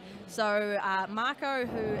got it. So Marco,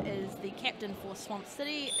 who is the captain for Swamp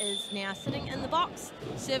City, is now sitting in the box,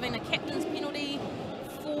 serving a captain's penalty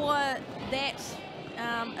for that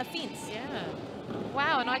offence. Yeah.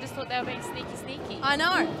 Wow, and I just thought they were being sneaky. I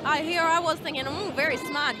know. I was thinking, very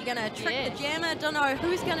smart. You're going to trick the jammer, don't know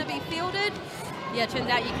who's going to be fielded. Yeah, turns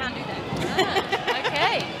out you can't do that.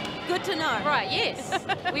 Okay. Good to know. Right, yes.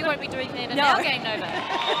 We won't be doing that in our game, Nova.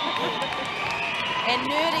 And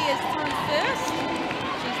Nerdy is through first.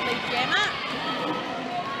 She's lead jammer.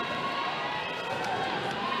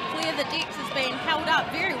 Clear the decks is being held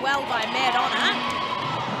up very well by Mad Honor.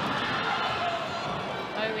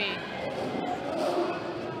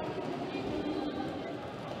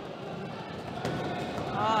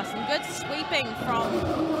 Oh, some good sweeping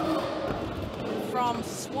from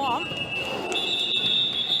Swamp.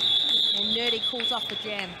 And Nerdy calls off the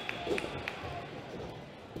jam.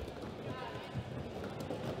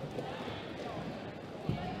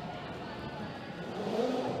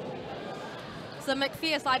 So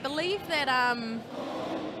McPherce, I believe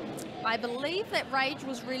that Rage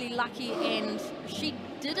was really lucky and she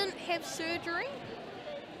didn't have surgery.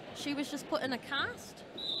 She was just put in a cast,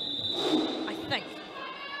 I think.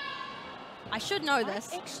 I should know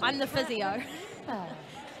this. I'm the physio.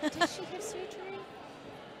 Did she have surgery?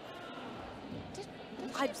 Did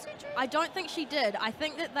she have surgery? I don't think she did. I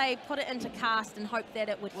think that they put it into cast and hoped that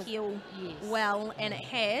it would heal well, and it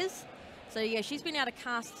has. So yeah, she's been out of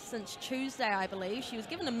cast since Tuesday, I believe. She was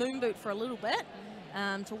given a moon boot for a little bit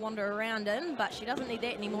to wander around in, but she doesn't need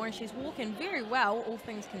that anymore, and she's walking very well, all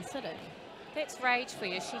things considered. That's Rage for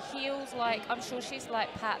you. She heals like, I'm sure she's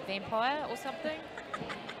like part vampire or something.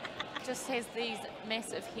 Just has these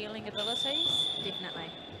massive healing abilities. Definitely.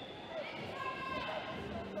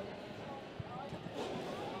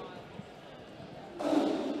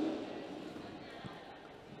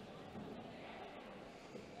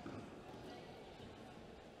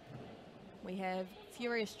 We have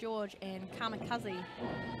Furious George and Kamikaze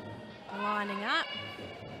lining up.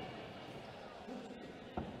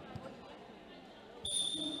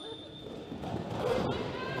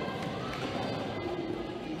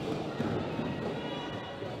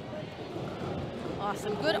 Oh,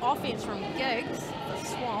 some good offense from Giggs, the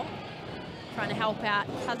Swamp, trying to help out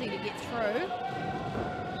Cuzzy to get through.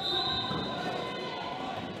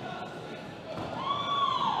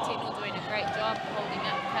 Tennell doing a great job holding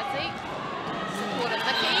up Cuzzy. Support of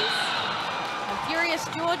Vicky's. And Furious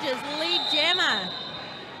George's lead jammer.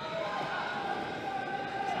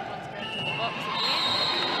 Someone's going to the box again.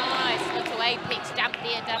 Nice little apex jump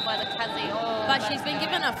there done by the Cuzzy. Oh, but she's been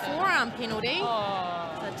given a forearm penalty. Oh.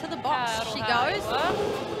 So to the box she goes.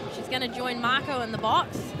 She's going to join Marco in the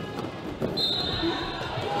box. Great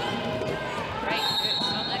work,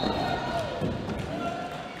 Sonic.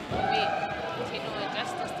 Tennell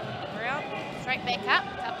adjusts us to the ground. Straight back up,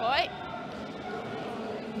 Tapoi.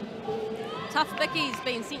 Tough Vicky's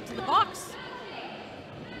been sent to the box.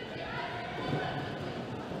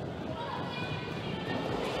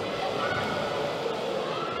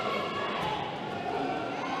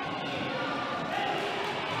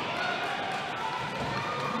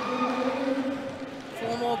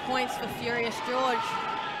 Four more points for Furious George.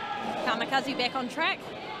 Kamikaze back on track.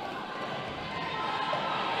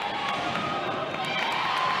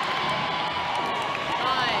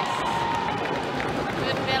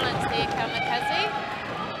 Kamikaze.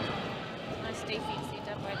 Nice defense there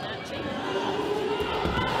done by Nachi.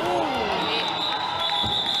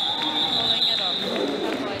 Pulling it off.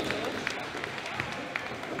 Up by George.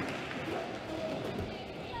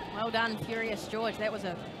 Well done, Furious George. That was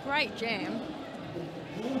a great jam.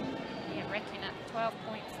 Yeah, racking up 12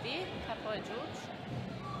 points there. Up by George.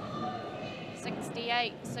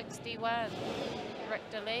 68-61.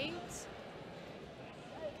 Richter leads.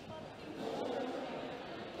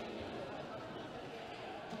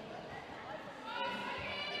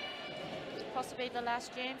 Possibly the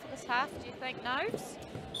last jam for this half, do you think, Noves?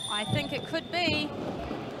 I think it could be.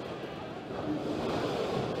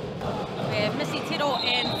 We have Missy Tittle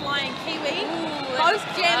and Flying Kiwi. Both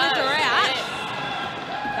jammers are out.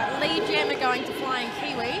 But lead jammer going to Flying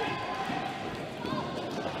Kiwi.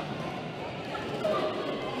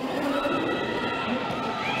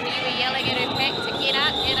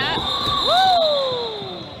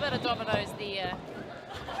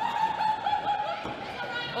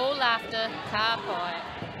 Ka pai.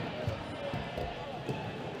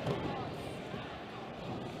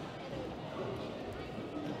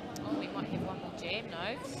 Oh, we might have one more jam,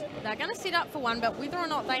 Notes. They're going to set up for one, but whether or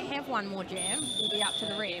not they have one more jam will be up to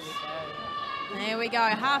the refs. There we go.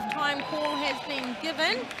 Half-time call has been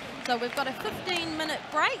given. So we've got a 15-minute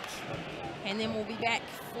break, and then we'll be back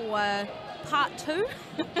for part 2.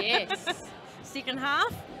 Yes. Second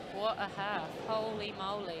half. What a half. Holy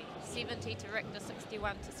moly. 70 to Richter,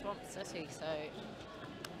 61 to Swamp City. So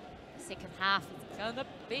second half is going to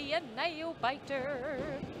be a nail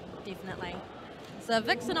biter. Definitely. So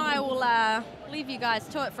Vix and I will leave you guys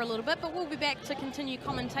to it for a little bit, but we'll be back to continue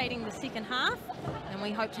commentating the second half, and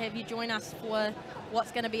we hope to have you join us for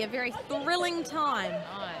what's going to be a very thrilling time.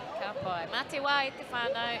 Ai, ka pai. Mate wā e te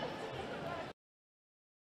whānau.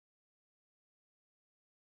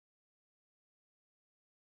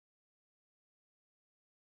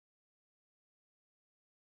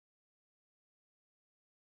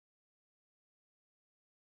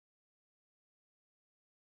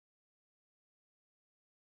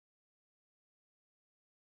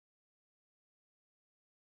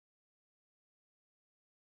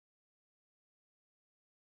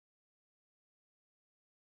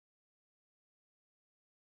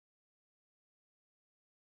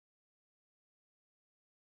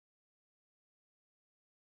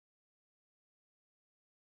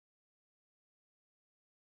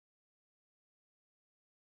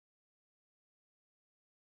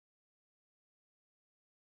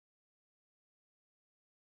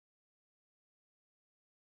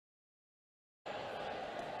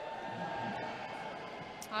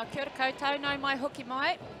 Kia ora koutou, no mai hoki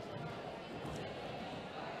mai.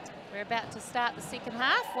 We're about to start the second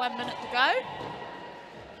half, 1 minute to go.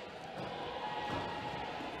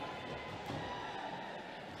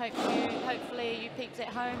 Hopefully you peeps at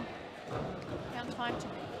home found time to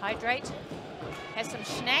hydrate, have some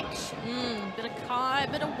snacks. Bit of kai,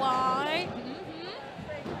 bit of wine.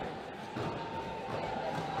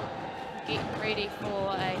 Get ready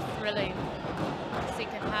for a thrilling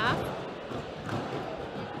second half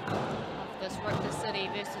of this Richter City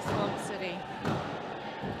versus Swamp City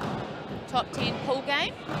top 10 pool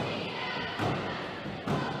game.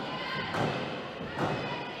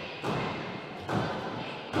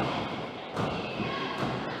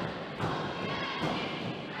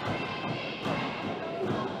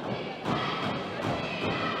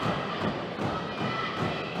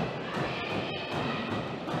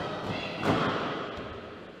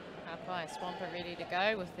 Swamper ready to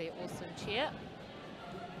go with their awesome cheer.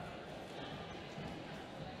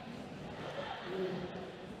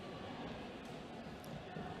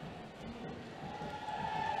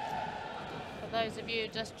 For those of you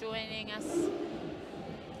just joining us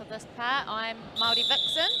for this part, I'm Māori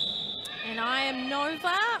Vixen. And I am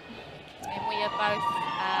Nova. And we are both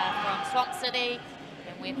from Swamp City,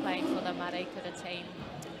 and we're playing for the Marekura team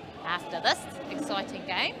after this exciting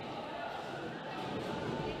game.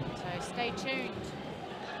 Stay tuned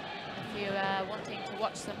if you are wanting to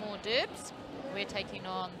watch some more derbs. We're taking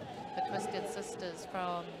on the Twisted Sisters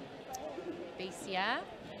from BCR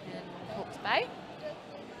in Hawke's Bay.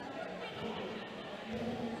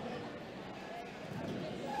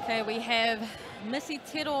 Okay, we have Missy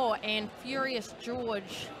Tero and Furious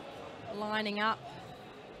George lining up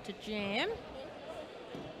to jam.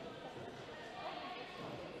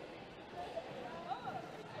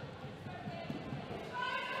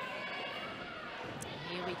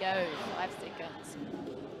 Here we go, 5 seconds.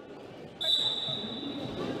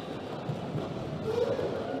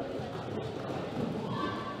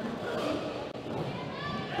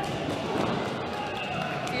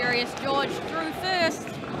 Furious George through first.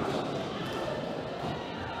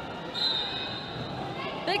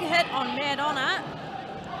 Big hit on Madonna.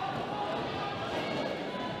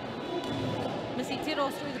 Missy Tero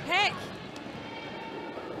through the pack.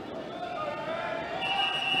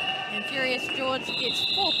 And Furious George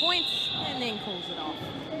gets 4 points and then calls it off.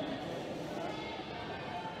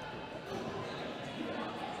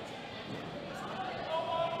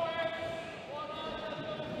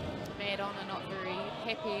 Madonna not very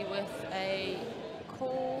happy with a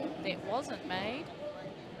call that wasn't made.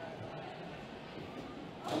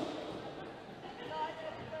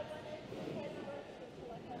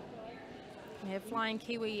 We have Flying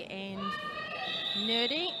Kiwi and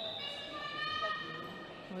Nerdy.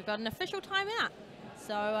 We've got an official timeout.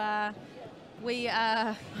 So we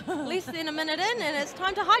are less than a minute in and it's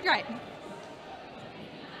time to hydrate.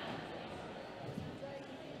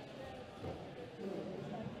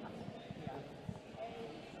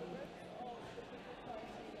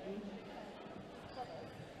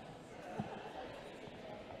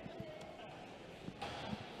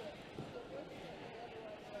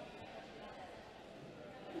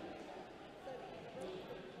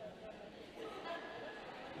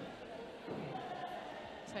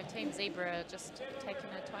 Team Zebra just taking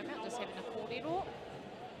a timeout, just having a corridor.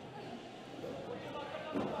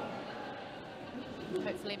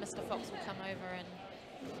 Hopefully Mr. Fox will come over and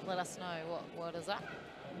let us know what is up.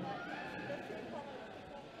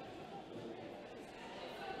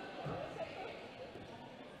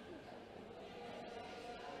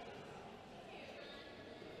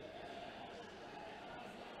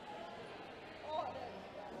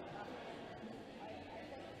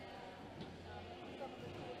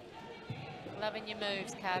 Loving your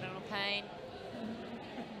moves, Cardinal Payne.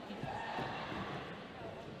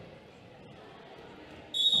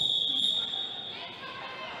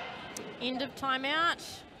 End of timeout.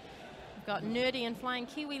 We've got Nerdy and Flying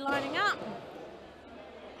Kiwi lining up.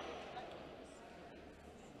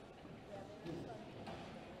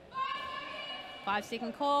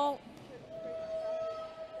 Five-second call.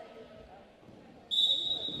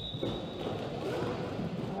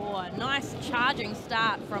 Oh, a nice charging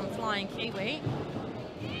start from Flying Kiwi.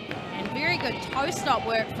 And very good toe stop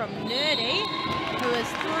work from Nerdy, who is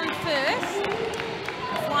through first.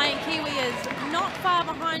 Flying Kiwi is not far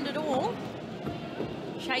behind at all,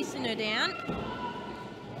 chasing her down.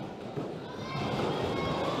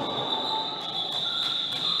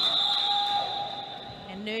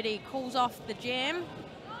 And Nerdy calls off the jam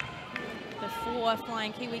before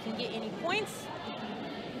Flying Kiwi can get any points.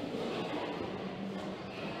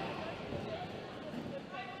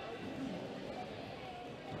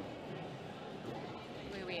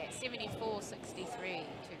 Where are we at? 74-63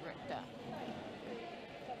 to Richter.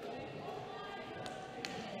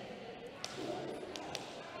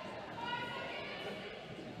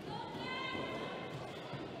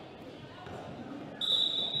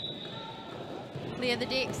 Clear the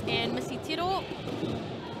decks and Missy Tiro.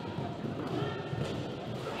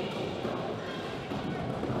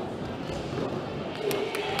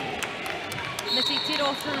 Missy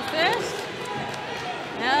Tiro through first.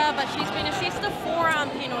 But she's been assessed a forearm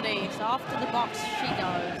penalty, so off to the box she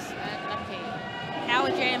goes. Unlucky. Power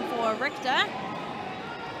jam for Richter.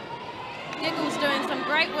 Giggles doing some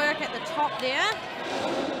great work at the top there.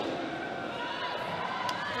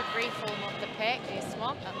 Good reform of the pack there,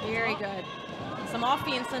 Swamp. Very good. Some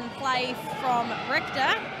offense in play from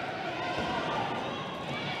Richter.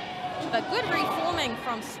 But good reforming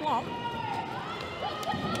from Swamp.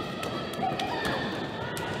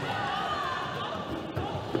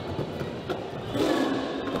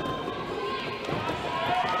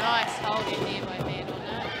 Nice hold in there by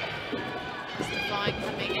Madonna. Mr. Fine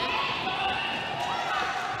coming in.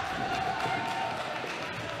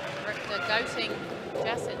 Richter goating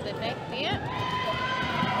just at the back there.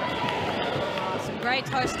 Some great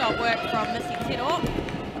toe stop work from Missy Tiro.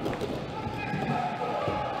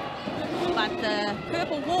 But the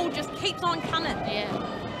purple wall just keeps on coming. Yeah.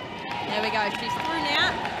 There we go, she's through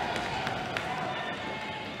now.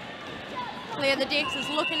 Clear the decks is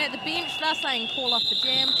looking at the bench. They're saying call off the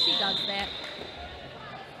jam. She does that.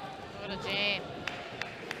 What a jam.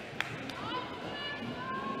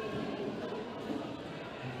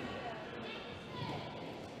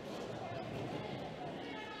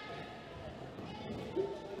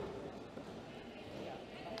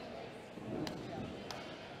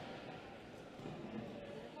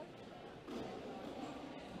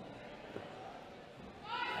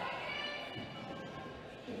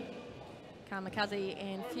 Kamikaze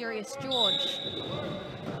and Furious George.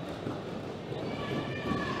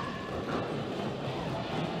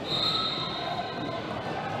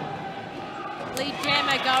 Lead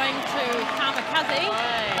jammer going to Kamikaze,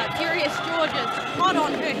 but Furious George is hot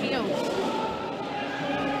on her heels.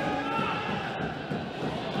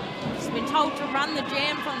 She's been told to run the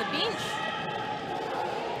jam from the bench.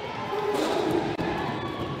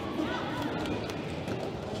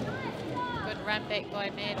 Good run back by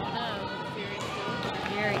Madonna.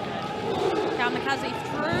 Very good. Kamikaze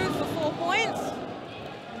through for 4 points.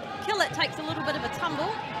 Kill It takes a little bit of a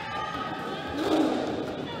tumble.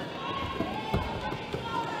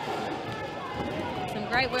 Some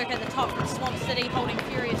great work at the top from Swamp City holding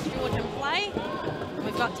Furious George in play. And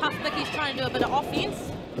we've got Tough Vicky's trying to do a bit of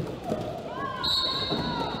offense.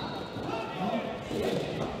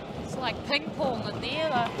 It's like ping pong in there.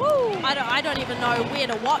 Like, woo! I don't even know where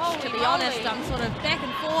to watch, Holy to be moly. honest. I'm sort of back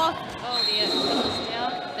and forth. oh dear, she's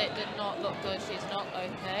down. That did not look good. She's not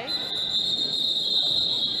okay.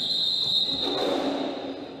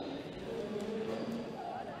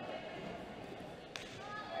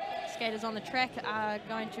 Skaters on the track are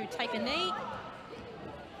going to take a knee.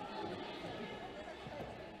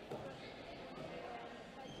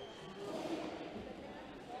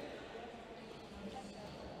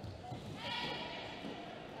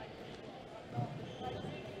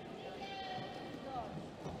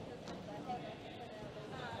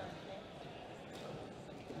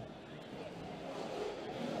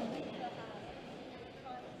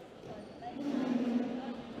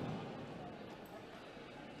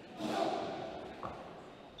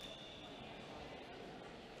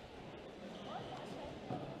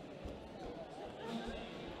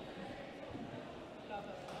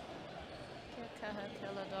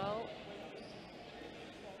 Killadole.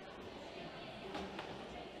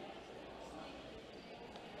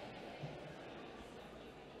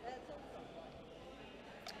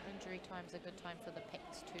 Injury time's a good time for the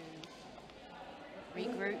packs to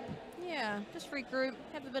regroup. Yeah, just regroup,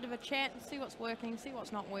 have a bit of a chat, see what's working, see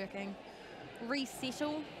what's not working,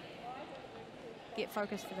 resettle, get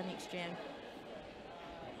focused for the next jam.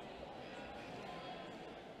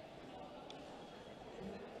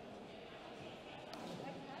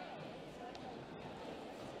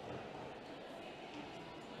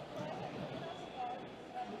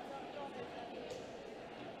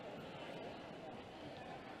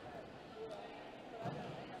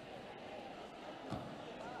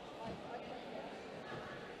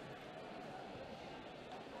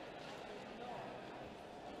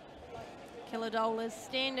 Killadole is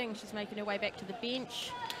standing. She's making her way back to the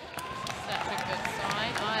bench. Such a good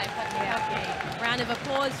sign. Yeah. Round of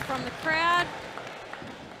applause from the crowd.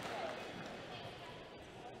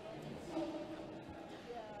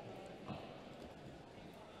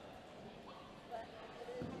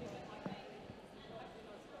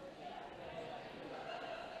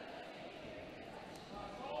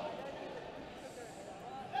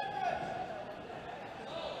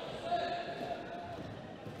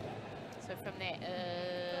 So from that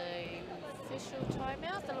official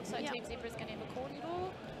timeout, it looks like Team Zebra is going to have a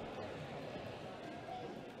corridor.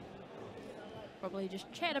 Probably just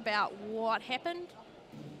chat about what happened.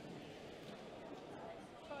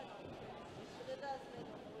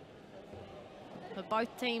 But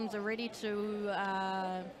both teams are ready to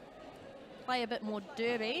play a bit more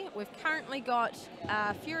derby. We've currently got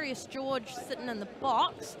Furious George sitting in the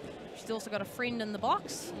box. She's also got a friend in the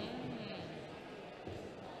box.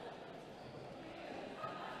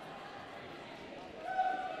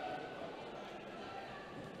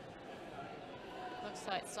 Looks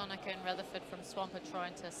like Sonica and Rutherford from Swamp are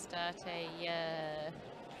trying to start a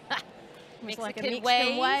Mexican, like a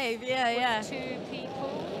Mexican wave. Yeah, with 2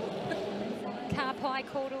 people. Kapai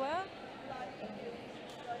Korua.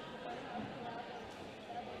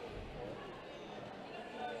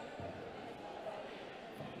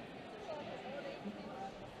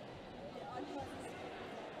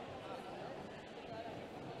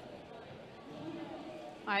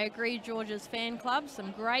 I agree, George's fan club.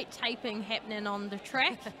 Some great taping happening on the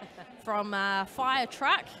track from Fire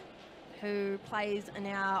Truck, who plays in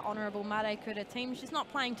our Honourable Mare Kura team. She's not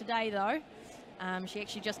playing today, though. She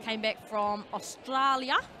actually just came back from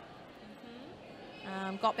Australia.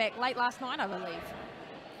 Got back late last night, I believe.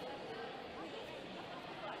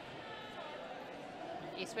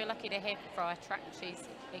 Yes, we're lucky to have Fire Truck. She's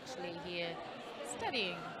actually here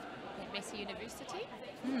studying at Massey University.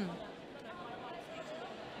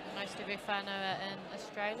 Most of her whānau are in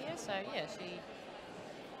Australia, so yeah, she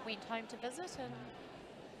went home to visit, and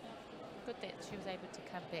good that she was able to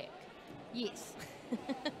come back. Yes.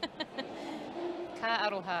 Ka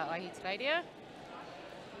aroha Ahit Radio.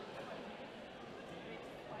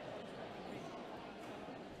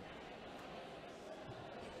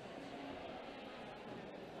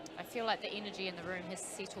 I feel like the energy in the room has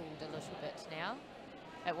settled a little bit now.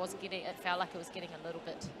 It felt like it was getting a little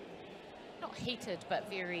bit, not heated, but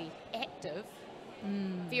very active,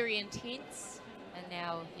 very intense. And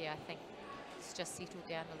now, yeah, I think it's just settled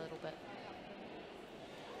down a little bit.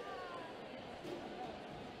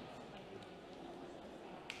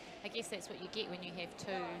 I guess that's what you get when you have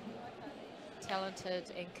 2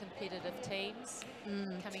 talented and competitive teams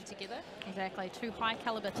coming together. Exactly, 2 high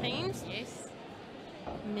caliber teams. Yes.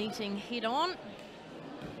 Meeting head on.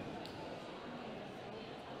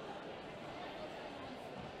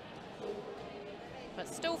 But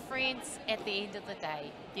still friends at the end of the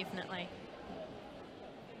day. Definitely.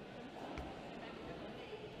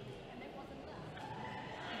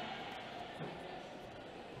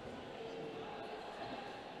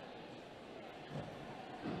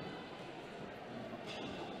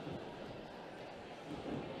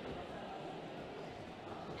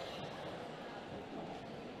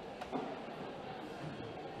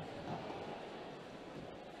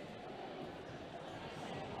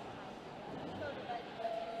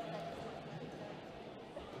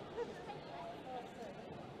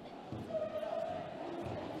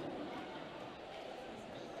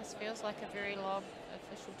 Feels like a very long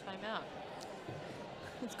official timeout.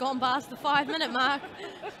 It's gone past the 5-minute mark.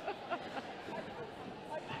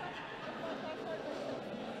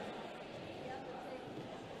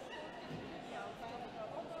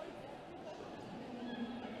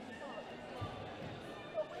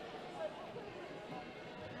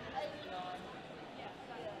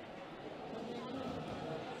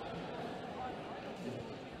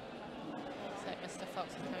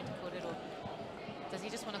 Cox is coming to kōrero. Does he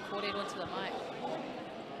just want to kōrero into the mic?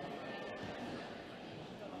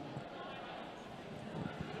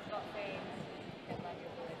 You've got fans that love your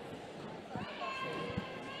voice.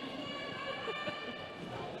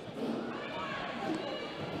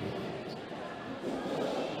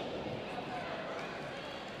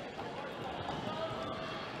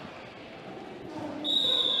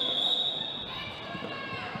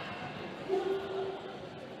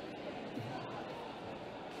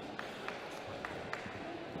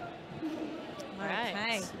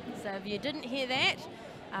 Okay, so if you didn't hear that,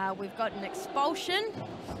 we've got an expulsion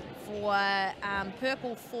for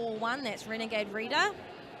purple 4-1, that's Renegade Richter,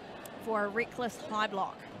 for a reckless high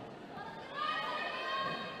block.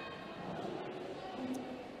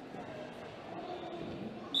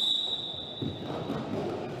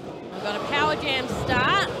 We've got a power jam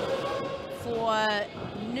start for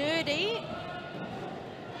Nerdy.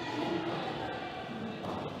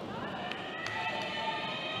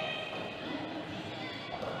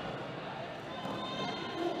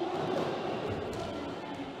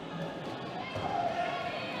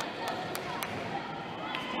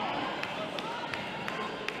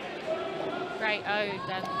 Great O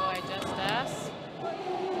done by Justice.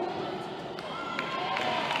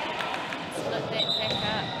 Split that back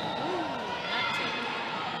up.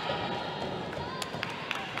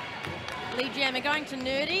 Ooh, Lead jammer going to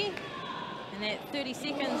Nerdy, and that 30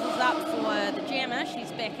 seconds is up for the jammer.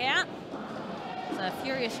 She's back out. So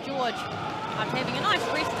Furious George, after having a nice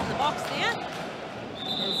rest in the box there,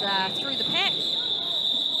 is through the pack.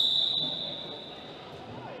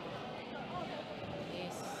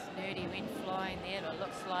 Nerdy went flying there, and it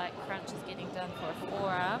looks like Crunch is getting done for a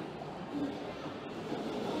forearm.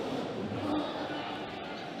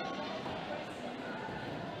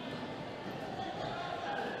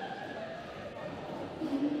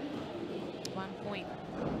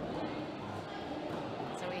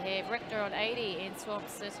 So we have Richter on 80 and Swamp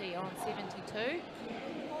City on 72.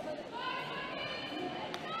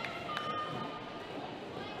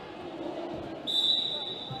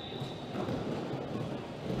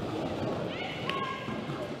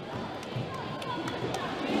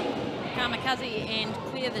 Kamikaze and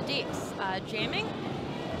Clear the Decks are jamming.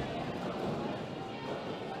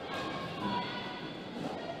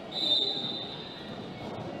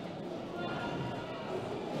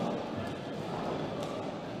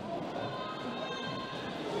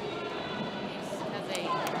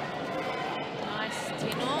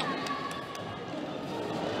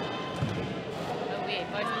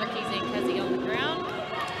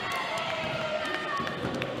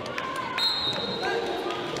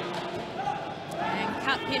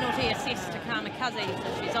 Penalty assessed to Kamikaze, so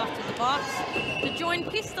she's off to the box to join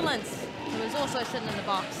Pestilence, who is also sitting in the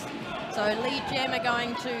box. So lead jammer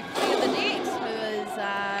going to Clear the Decks, who is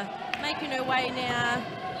making her way now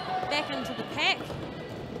back into the pack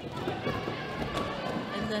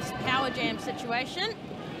in this power jam situation.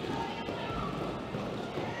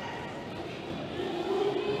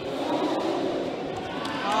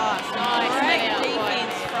 Oh, it's nice great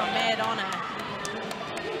defense from Mad Honor.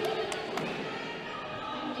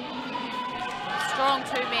 Strong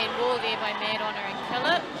two-man war there by Mad Honor and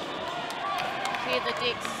Killip. Clear the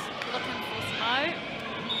Decks looking for smoke.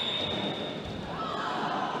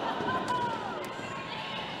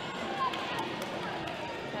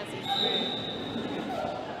 Kazi through.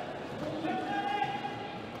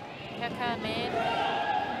 Kaka, Mad.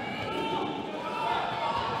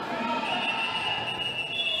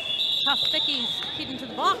 Tough Thickies heading to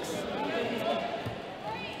the box.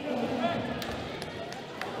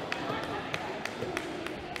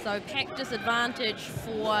 So pack disadvantage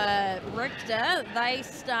for Richter. They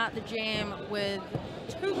start the jam with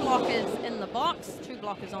 2 blockers in the box, 2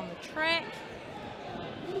 blockers on the track.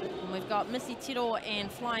 And we've got Missy Tiro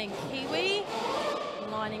and Flying Kiwi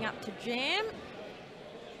lining up to jam.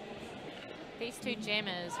 These two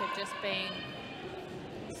jammers have just been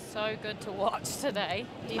so good to watch today.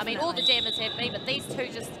 Definitely. I mean, all the jammers have been, but these two they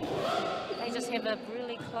just have a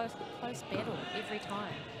really close battle every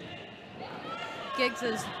time. Giggs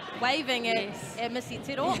is waving at Missy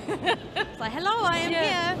Tiro. It's like, hello, I am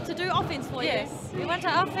here to do offense for you. You want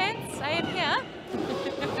to offense? I am here.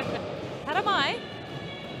 How am I?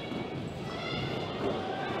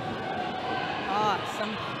 Oh,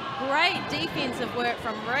 some great defensive work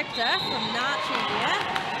from Richter, from Nachi here.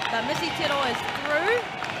 But Missy Tiro is through.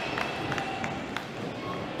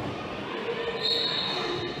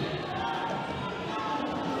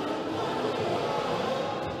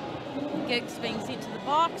 Giggs being sent to the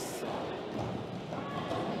box.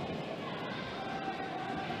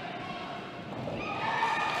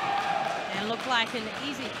 And look look like an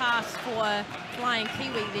easy pass for Flying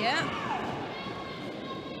Kiwi there.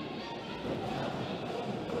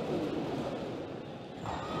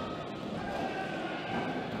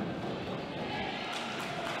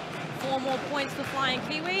 Four more points for Flying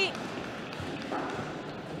Kiwi.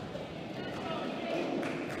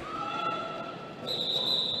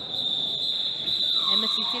 And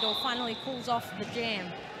Missy Tito finally pulls off the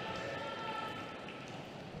jam.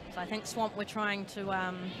 So I think Swamp were trying to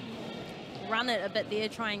run it a bit there,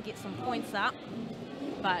 try and get some points up.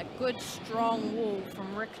 But good, strong wall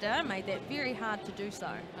from Richter made that very hard to do so.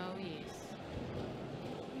 Oh, yes.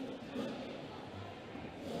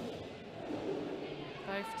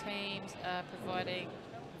 Both teams are providing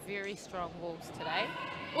very strong walls today,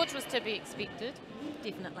 which was to be expected.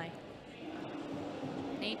 Definitely.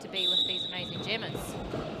 Need to be with these amazing jammers.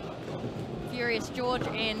 Furious George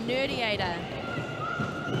and Nerdiator.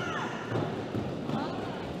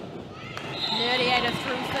 Nerdiator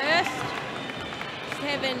through first. She's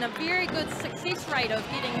having a very good success rate of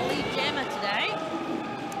getting lead jammer today.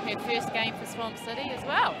 Her first game for Swamp City as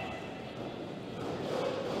well.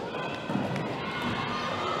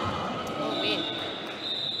 Oh, yeah.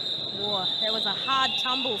 Whoa, that was a hard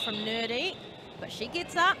tumble from Nerdy, but she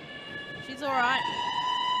gets up. She's all right.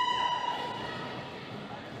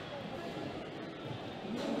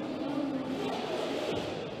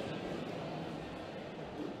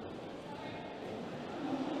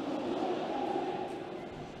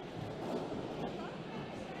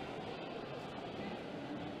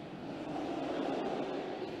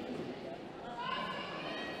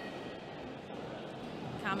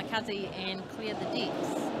 Kamikaze and clear the decks.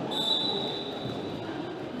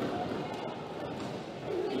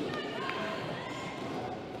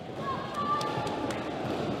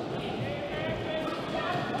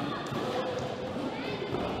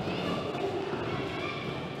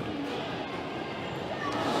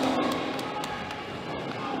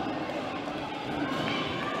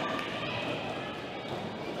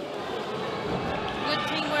 Good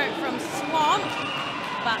teamwork from Swamp,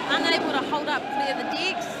 but unable to hold up clear the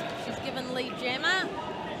decks. She's given lead jammer.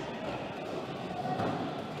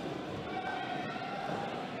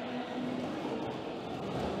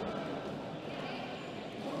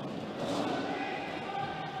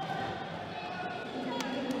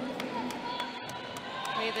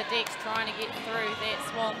 Clear the decks trying to get through that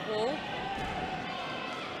Swamp wall.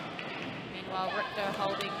 Meanwhile, Richter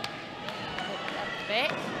holding it up the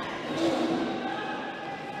back.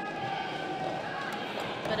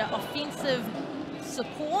 Bit of offensive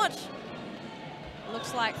support,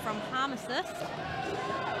 looks like from Harm Assist.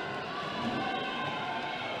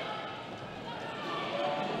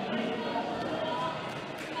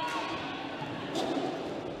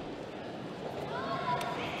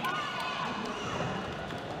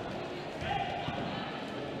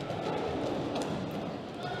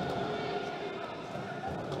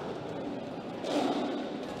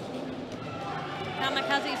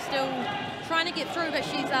 Kamikaze still trying to get through, but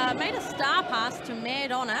she's made a star pass to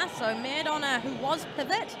Mad Honor. So Mad Honor, who was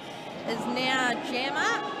pivot, is now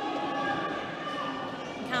jammer.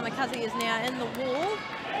 Kamikaze is now in the wall.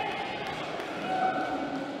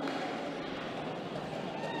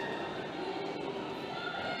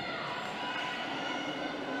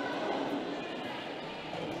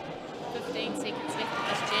 Seconds left in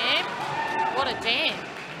this jam. What a jam.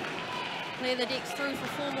 Clear the decks through for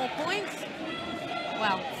 4 more points.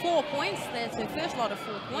 Well, 4 points. That's her first lot of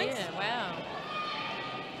 4 points. Yeah, wow.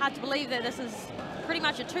 Hard to believe that this is pretty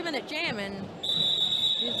much a 2-minute jam and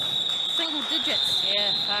there's single digits.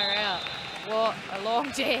 Yeah, far out. What a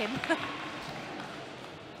long jam.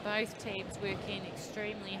 Both teams working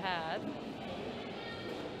extremely hard.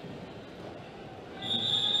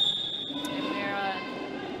 And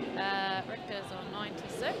we're Richter's on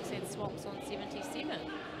 96 and Swamp's on 77.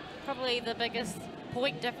 Probably the biggest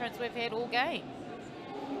point difference we've had all game.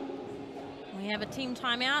 We have a team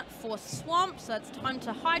timeout for Swamp, so it's time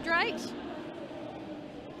to hydrate.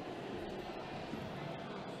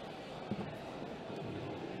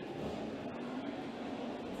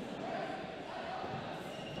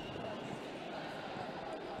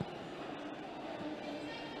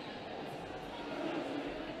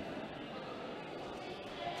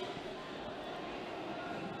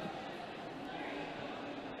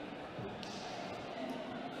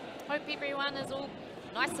 Hope everyone is all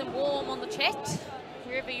nice and warm on the chat,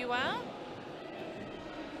 wherever you are.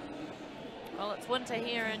 Well, it's winter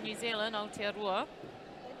here in New Zealand, Aotearoa.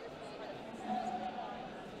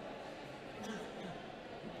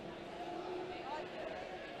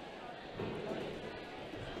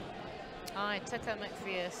 Hi, Tika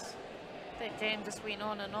McPherce. That jam just went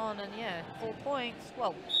on, and yeah, 4 points.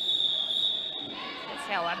 Well, that's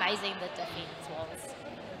how amazing the defense was.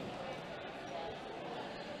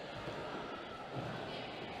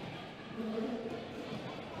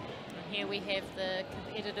 And here we have the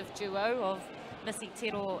competitive duo of Missy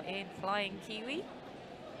Tero and Flying Kiwi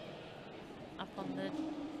up on the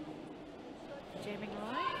jamming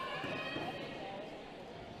line.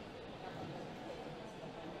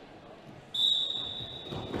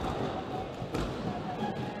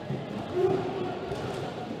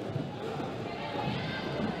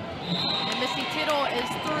 And Missy Tero is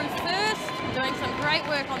through first, doing some great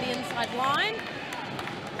work on the inside line.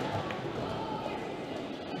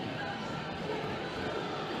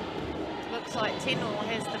 Looks like Tino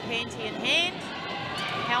has the panty in hand.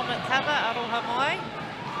 Helmet cover, aroha mai.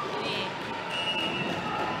 Yeah.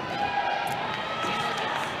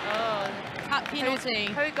 Cut penalty.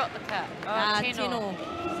 Who got the cut? Oh, Tino. Tino.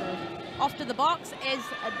 So off to the box as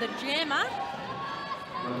the jammer.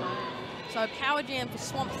 So power jam for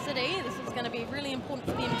Swamp City. This is going to be really important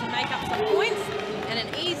for them to make up some points. And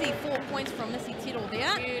an easy 4 points from Missy Tero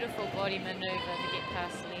there. Beautiful body manoeuvre to get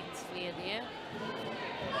past Lens Flare there.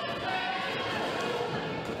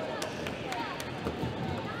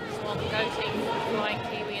 Swamp goatee for Flying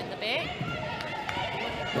Kiwi in the back.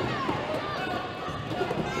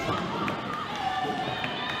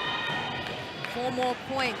 Four more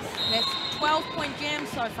points. That's 12-point jam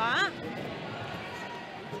so far.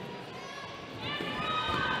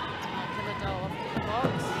 Killer off the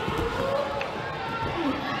box.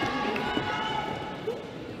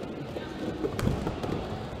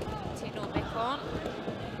 Tino back on.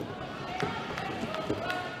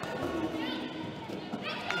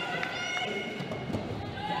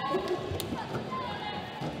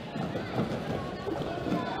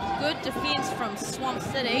 Good defense from Swamp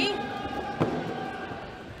City.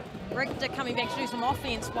 Richter coming back to do some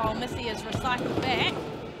offense while Missy is recycled back.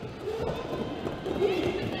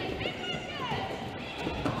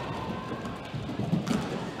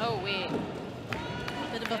 Oh, weird.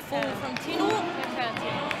 Bit of a fall from Tino.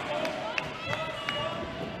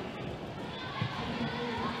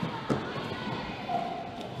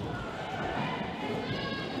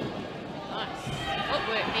 Nice.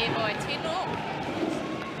 Footwork there by Tino.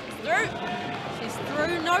 Through. She's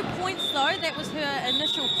through. No points though. That was her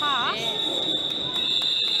initial pass.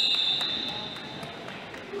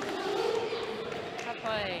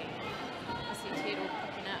 Kapai. Missy Tero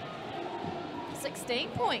picking up 16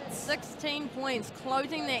 points. 16 points,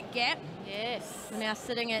 closing that gap. Yes. We're now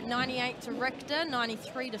sitting at 98 to Richter,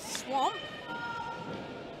 93 to Swamp.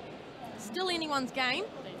 Still anyone's game.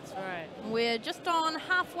 That's right. We're just on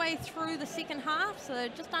halfway through the second half, so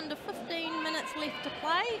just under 15 minutes left to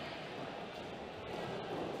play.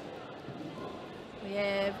 We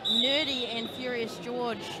have Nerdy and Furious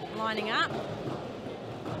George lining up.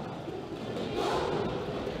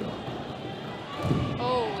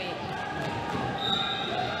 Oh, wait.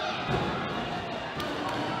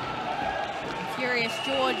 Furious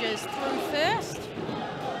George is through first.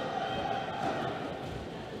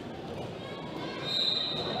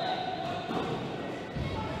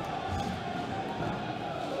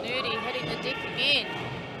 Nerdy hitting the deck again.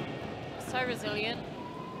 So resilient.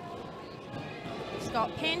 He's got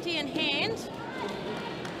panty in hand.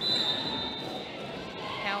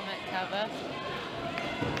 Helmet cover.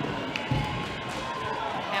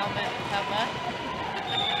 Helmet cover.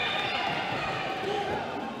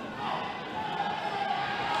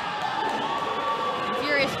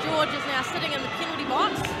 Furious George is now sitting in the penalty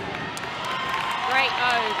box. Great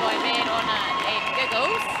O by Man Honor and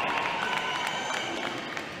Giggles.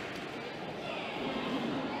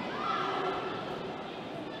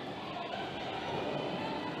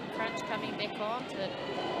 Crunch coming back on to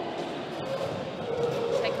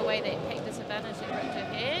take away that peak disadvantage that Richter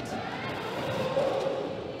had.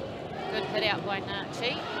 Good hit out by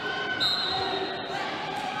Nachi.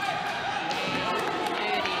 And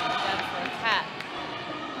Nerdy done for a cut.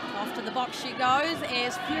 Off to the box she goes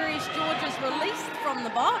as Furious George is released from the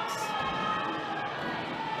box.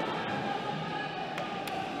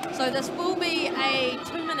 So this will be a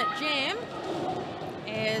 2-minute jam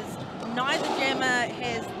as neither jammer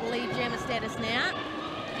has lead jammer status now,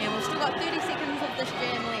 and we've still got 30 seconds of this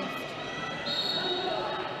jam left.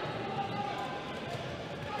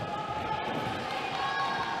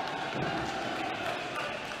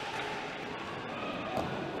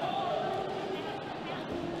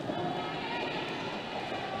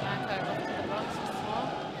 Marco off to the box as well.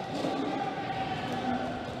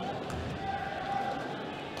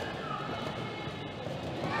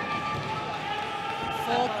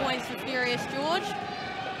 4 points for Furious George.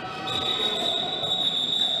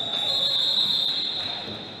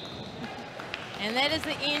 And that is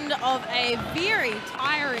the end of a very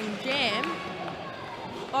tiring jam.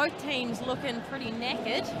 Both teams looking pretty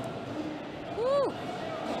knackered. Woo.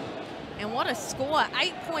 And what a score,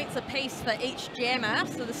 8 points apiece for each jammer.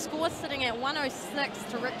 So the score sitting at 106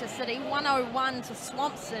 to Richter City, 101 to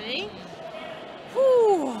Swamp City.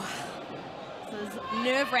 Whew. This is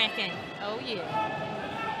nerve-wracking. Oh, yeah.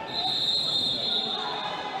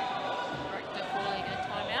 Richter calling a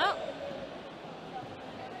timeout.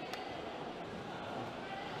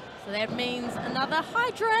 So that means another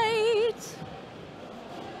hydrate.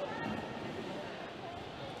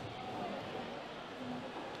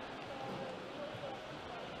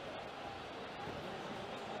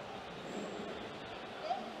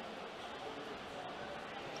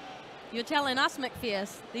 You're telling us,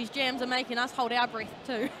 McPherce, these jams are making us hold our breath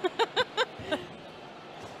too.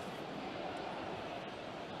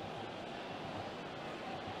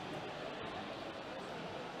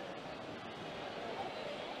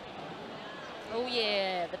 Oh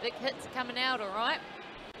yeah, the big hits are coming out, all right.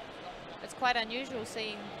 It's quite unusual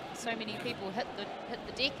seeing so many people hit the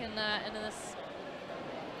deck in this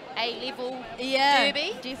A-level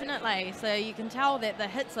derby. Definitely. So you can tell that the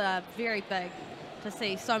hits are very big to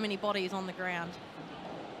see so many bodies on the ground.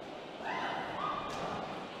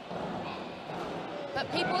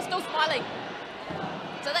 But people are still smiling,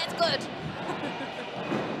 so that's good.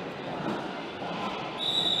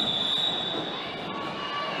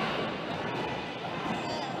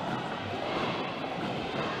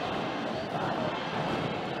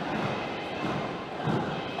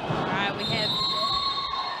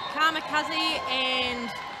 Kamikaze and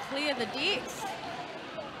Clear the Decks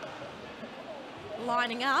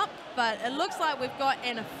lining up, but it looks like we've got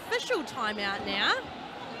an official timeout now.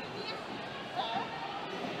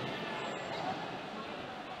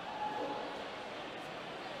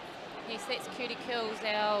 Yes, that's Cutie Kills,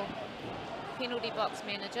 our penalty box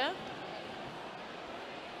manager.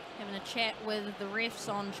 Having a chat with the refs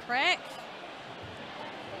on track.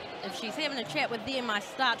 If she's having a chat with them, I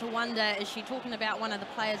start to wonder, is she talking about one of the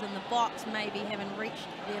players in the box maybe having reached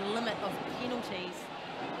their limit of penalties?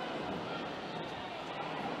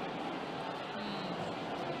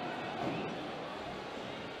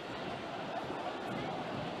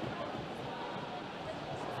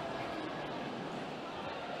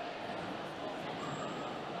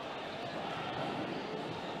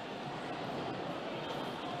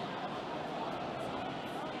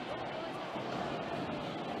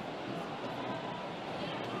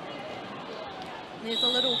 There's a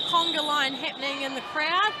little conga line happening in the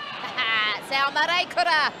crowd. It's our marae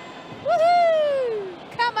kura. Woohoo!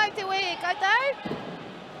 Come out to where, Koto.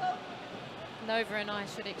 Nova and I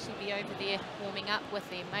should actually be over there warming up with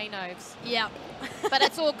them, Novs. Yep. But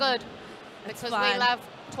it's all good because fine. we love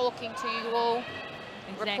talking to you all,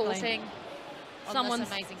 Exactly. reporting on this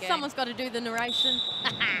amazing game. Someone's got to do the narration.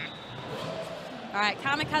 All right,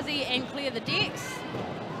 Kamikaze and Clear the Decks.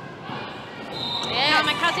 Yes.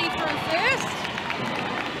 Kamikaze through first.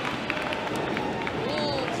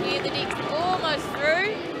 Clear the Decks almost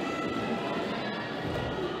through.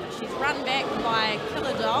 She's run back by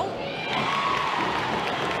Killer Doll.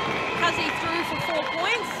 Kazi through for 4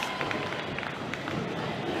 points.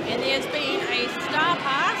 And there's been a star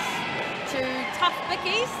pass to Tough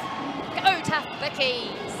Bickies. Go Tough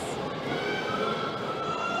Bickies.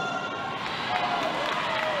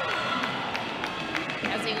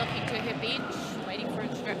 Kazi looking to her bench, waiting for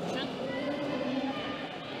instruction.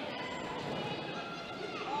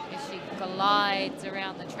 As she glides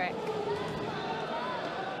around the track.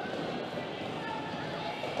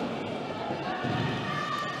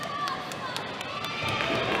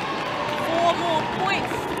 Four more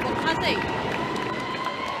points for Kazi.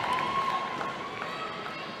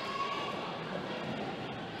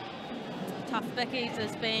 Tough Bickies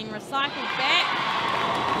is being recycled back.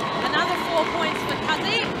 Another 4 points for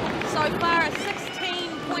Kazi. So far a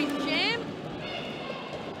 16-point jam.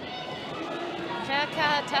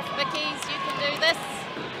 Chaka, Tough Bickies, you can do this.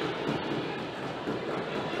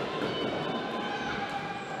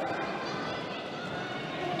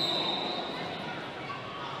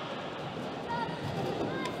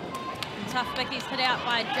 And Tough Bickies hit out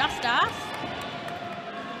by Just Us.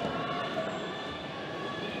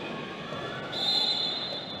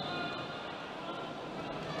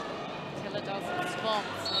 In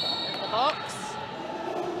the box,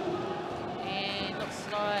 and looks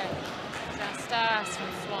like Stars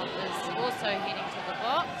from Swamp is also heading to the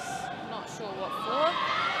box. Not sure what for,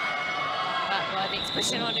 but by the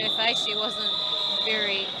expression on her face, she wasn't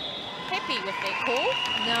very happy with that call.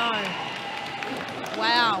 No.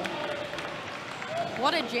 Wow.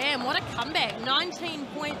 What a jam, what a comeback. 19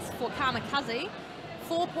 points for Kamikaze,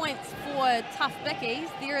 4 points for Tough Bickies.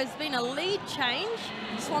 There has been a lead change.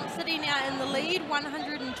 Swamp City now in the lead,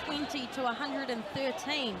 120 to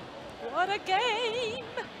 113. What a game!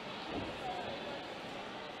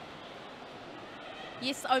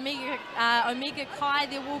 Yes, Omega Kai,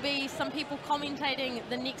 there will be some people commentating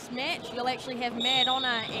the next match. You'll actually have Mad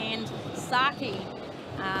Honor and Saki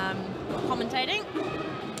commentating.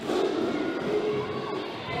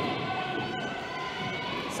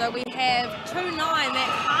 So we have 2-9,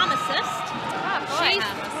 that's Pharmacist. She's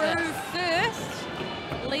through first.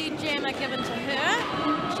 Lead jammer given to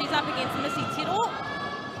her. She's up against Missy Tiro.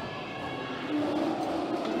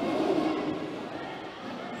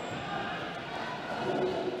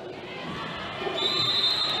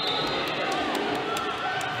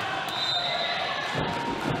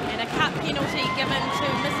 And a cut penalty given to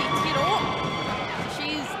Missy Tiro.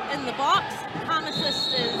 She's in the box.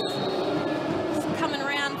 Pharmacist is coming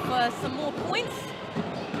around for some more points.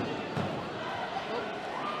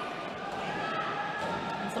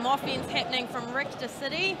 And some offense happening from Richter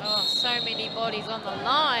City. Oh, so many bodies on the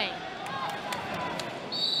line.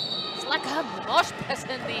 It's like a mosh pit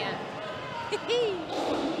in there.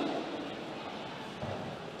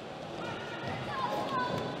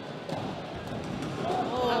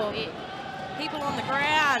 Oh, people on the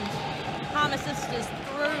ground. Pharmacist is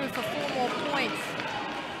through for 4 more points.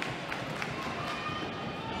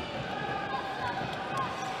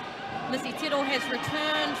 Missy Tittle has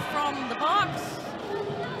returned from the box.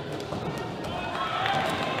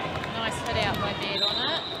 Nice hit out by Mad on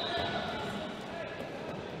it.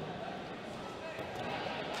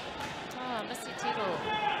 Oh, Missy Tittle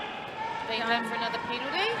being done for another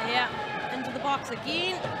penalty. Yeah, into the box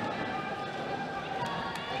again.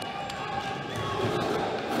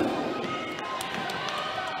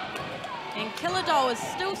 And Killadole is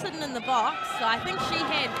still sitting in the box, so I think she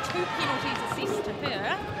had 2 penalties assessed to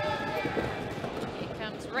her. Here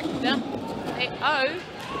comes Richter.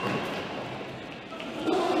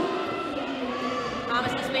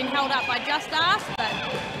 Armis has been held up by Just Ask, but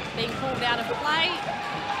being called out of play.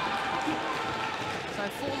 So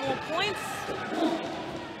 4 more points.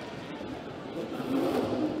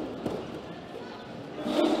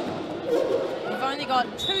 We've only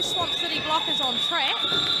got 2 Swamp City blockers on track.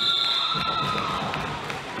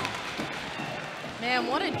 Man,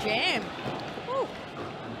 what a jam.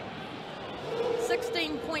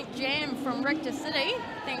 16-point jam from Richter City,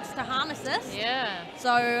 thanks to Harmesis. Yeah.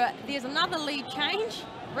 So there's another lead change.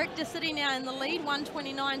 Richter City now in the lead,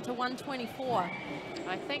 129 to 124.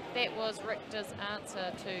 I think that was Richter's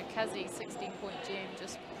answer to Kazi's 16-point jam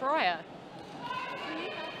just prior.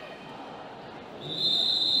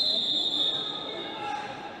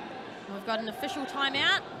 We've got an official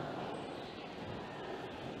timeout.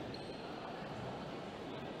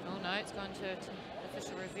 Oh no, it's gone to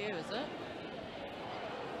official review, is it?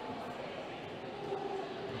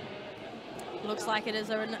 Looks like it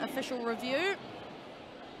is an official review.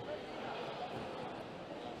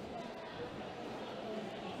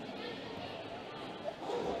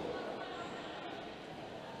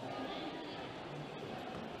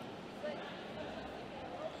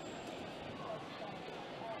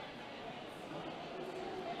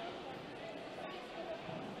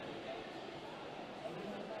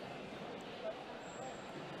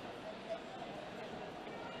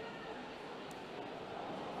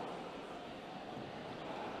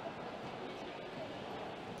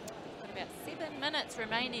 About 7 minutes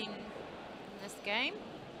remaining in this game,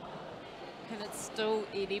 and it's still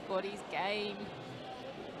anybody's game.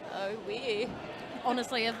 Oh, where?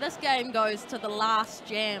 Honestly, if this game goes to the last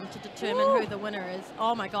jam to determine who the winner is,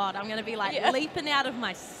 oh my God, I'm going to be like leaping out of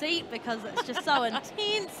my seat because it's just so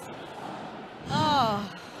intense.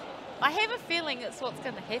 Oh, I have a feeling it's what's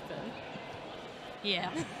going to happen.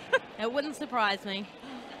 Yeah, it wouldn't surprise me.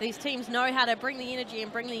 These teams know how to bring the energy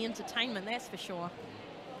and bring the entertainment, that's for sure.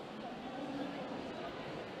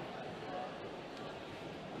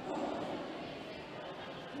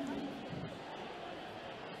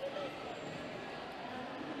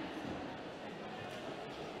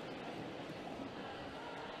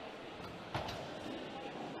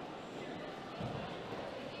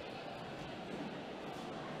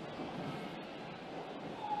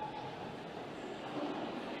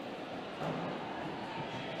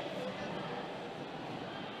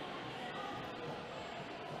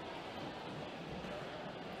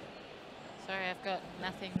 Sorry, I've got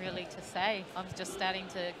nothing really to say. I'm just starting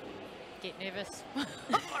to get nervous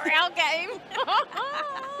for our game.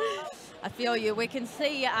 I feel you. We can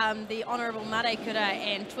see the Honourable Mare Kura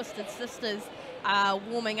and Twisted Sisters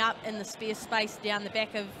warming up in the spare space down the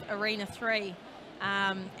back of Arena 3.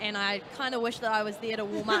 And I kind of wish that I was there to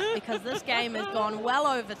warm up because this game has gone well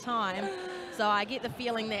over time. So I get the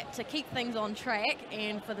feeling that to keep things on track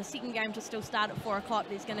and for the second game to still start at 4 o'clock,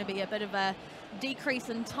 there's going to be a bit of a decrease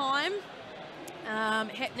in time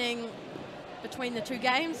happening between the two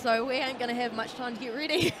games. So we ain't going to have much time to get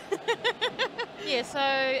ready. Yeah, so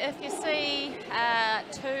if you see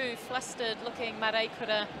two flustered-looking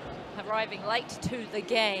Mareikura arriving late to the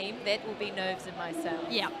game, that will be nerves in myself.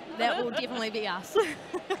 Yeah, that will definitely be us.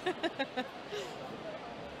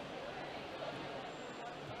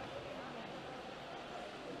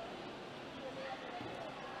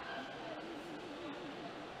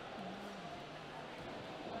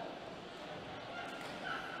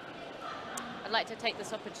 I'd like to take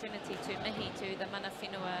this opportunity to mihi to the mana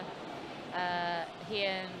whenua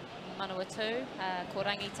here in Manawatu, ko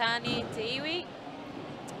Rangitane Te Iwi.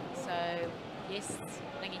 So, yes,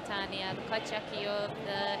 Rangitane are the kaitiaki of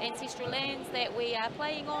the ancestral lands that we are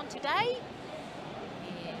playing on today.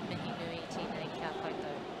 Yeah, mihi nui tēnei kia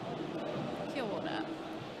koutou. Kia ora.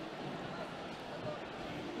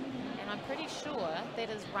 And I'm pretty sure that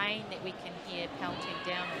is rain that we can hear pelting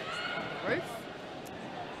downwards on the roof.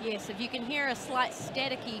 Yes, if you can hear a slight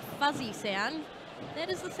staticky, fuzzy sound, that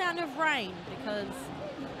is the sound of rain because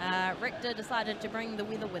Richter decided to bring the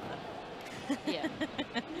weather with him. Yeah.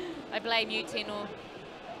 I blame you, Tino.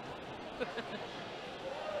 Oh,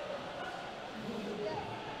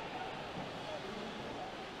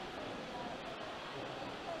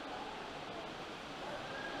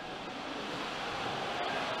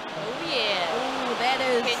 yeah. Ooh, that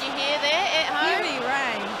is Can you hear that at home? heavy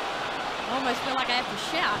rain. I almost feel like I have to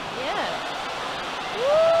shout. Yeah.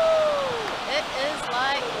 Woo! It is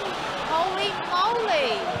like, holy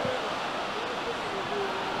moly.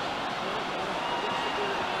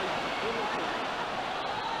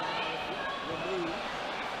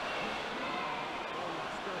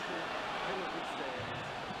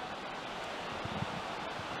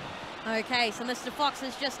 Okay, so Mr. Fox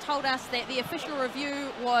has just told us that the official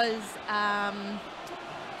review was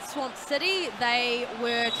Swamp City. They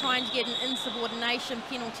were trying to get an insubordination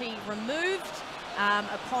penalty removed.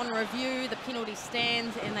 Upon review, the penalty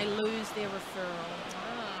stands and they lose their referral.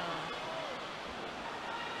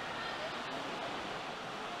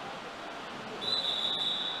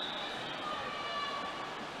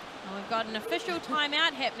 Well, we've got an official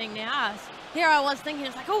timeout happening now. Here I was thinking,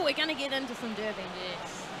 it's like, oh, we're going to get into some derby.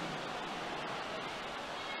 Yes.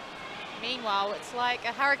 Meanwhile, it's like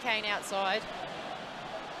a hurricane outside.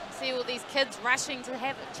 See all these kids rushing to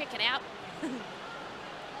have it, check it out.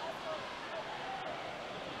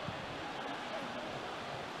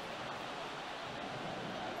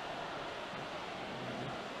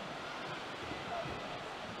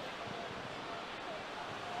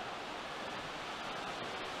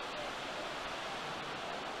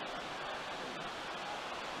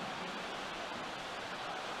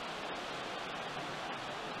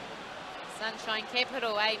 Sunshine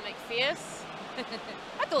capital, eh, McPherce?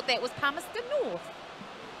 I thought that was Palmerston North.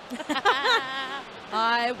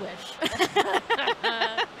 I wish.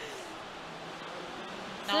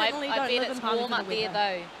 No, I bet it's warm up there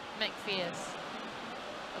though, McPherce.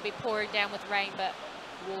 It'll be pouring down with rain, but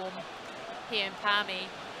warm. Here in Palmy,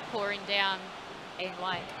 pouring down and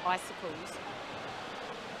like icicles.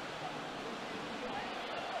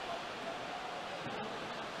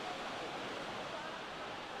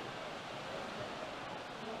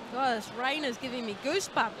 God, this rain is giving me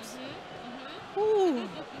goosebumps. Ooh.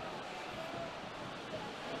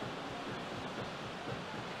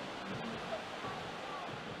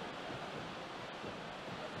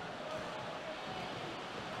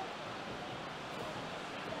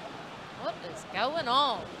 What is going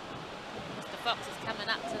on? Mr. Fox is coming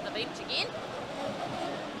up to the bench again. Due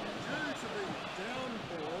to the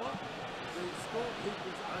downpour, the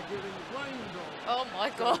scorekeepers are getting rained on. Oh my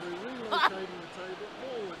So God. they're relocating the table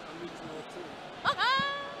forward a metre or two.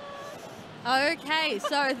 Okay,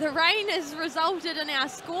 so the rain has resulted in our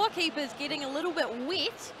scorekeepers getting a little bit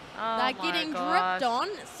wet. Oh They're my getting gosh. dripped on,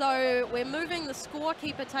 so we're moving the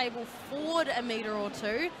scorekeeper table forward a metre or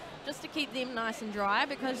two just to keep them nice and dry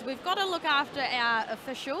because we've got to look after our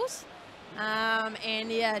officials.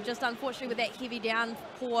 And yeah, just unfortunately with that heavy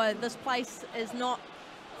downpour, this place is not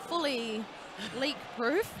fully leak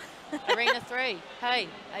proof. Arena 3, hey,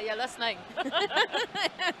 are you listening?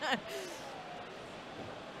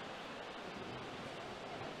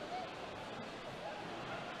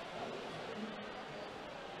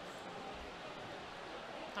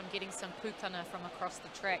 I'm getting some pukana from across the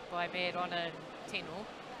track by Mad on a Teno.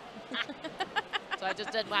 So I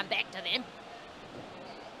just did one back to them.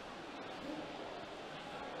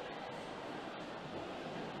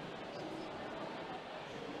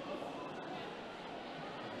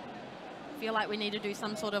 feel like we need to do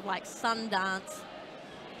some sort of like sun dance.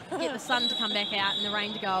 Get the sun to come back out and the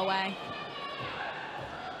rain to go away.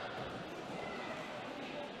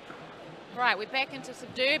 Right, we're back into some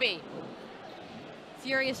derby.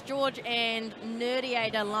 Furious George and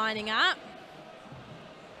Nerdiator lining up.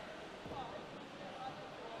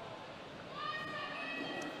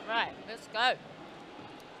 Right, let's go.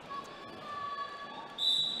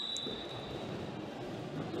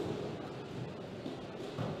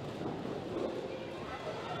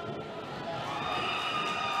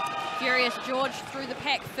 Furious George through the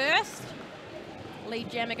pack first. Lead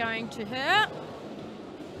jammer going to her.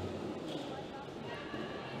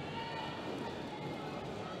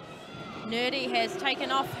 Nerdy has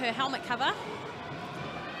taken off her helmet cover.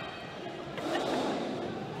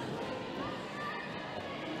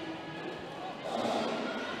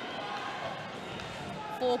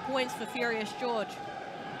 Four points for Furious George.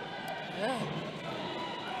 Ugh.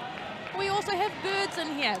 We also have birds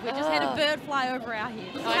in here. We just had a bird fly over our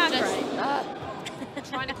heads. I'm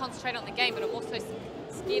just trying to concentrate on the game, but I'm also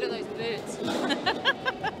scared of those birds.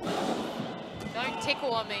 Don't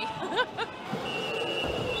tickle on me.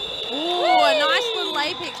 Ooh, a nice little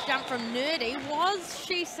apex jump from Nerdy. Was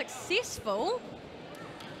she successful?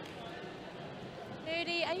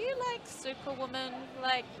 Nerdy, are you like Superwoman,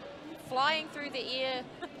 like flying through the air?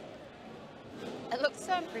 It looks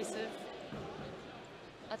so impressive.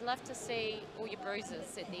 I'd love to see all your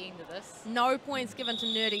bruises at the end of this. No points given to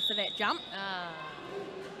Nerdy for that jump.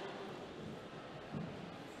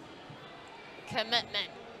 Commitment.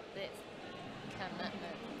 That's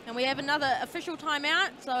commitment. And we have another official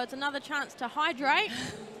timeout, so it's another chance to hydrate.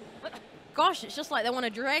 Gosh, it's just like they want to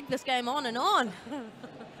drag this game on and on.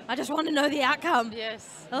 I just want to know the outcome.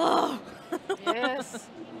 Yes. Oh. Yes.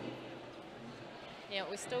 Yeah,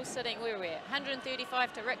 we're still sitting, where are we at?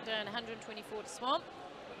 135 to Richter and 124 to Swamp.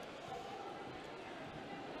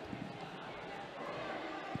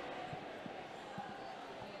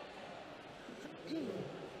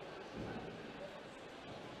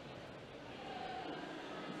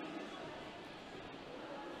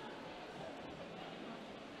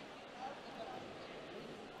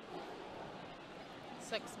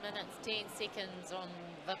 Six minutes, 10 seconds on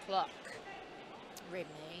the clock.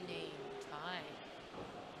 Remaining time.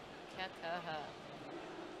 Kakaha.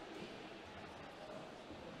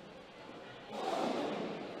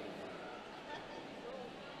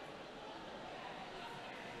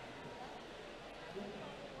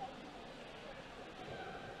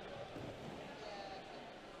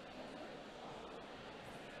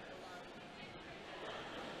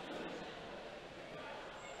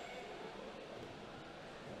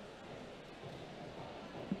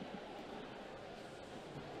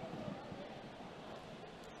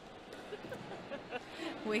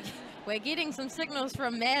 We're getting some signals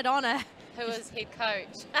from Mad Honor, Who is head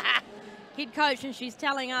coach? head coach, and she's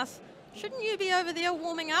telling us, shouldn't you be over there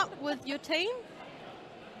warming up with your team?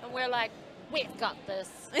 And we're like, we've got this.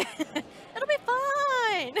 It'll be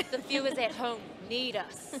fine. The viewers at home need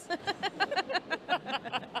us.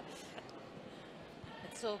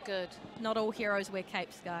 It's all good. Not all heroes wear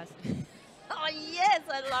capes, guys. Oh yes,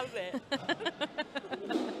 I love it.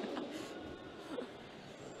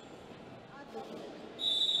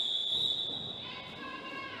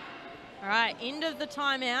 All right, end of the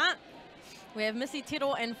timeout. We have Missy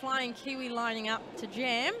Tittle and Flying Kiwi lining up to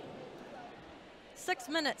jam. 6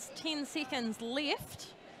 minutes, 10 seconds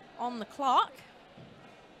left on the clock.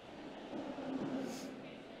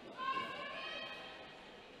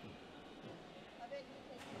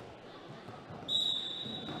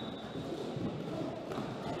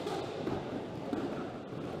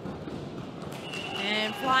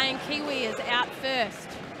 And Flying Kiwi is out first.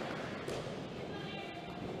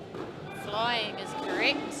 Flying is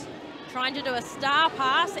correct. Trying to do a star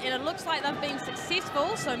pass, and it looks like they've been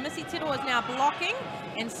successful. So Missy Tittle is now blocking,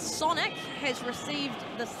 and Sonic has received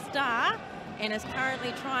the star and is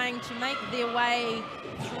currently trying to make their way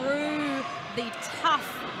through the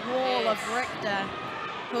tough wall of Richter,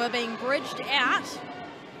 who are being bridged out.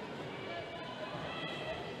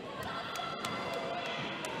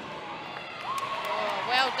 Oh,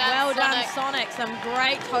 well done, Well done, Sonic. Sonic. Some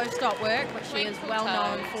great toe stop work, which she is well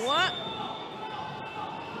known for.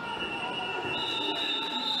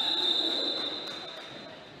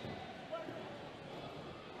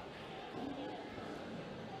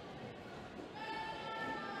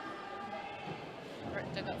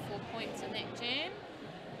 Richter got 4 points in that jam.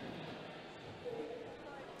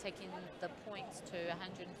 Taking the points to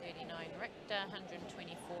 139 Richter,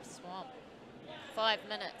 124 Swamp. 5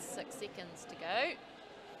 minutes, 6 seconds to go.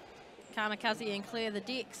 Kamikaze and Clear the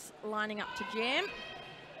Decks lining up to jam.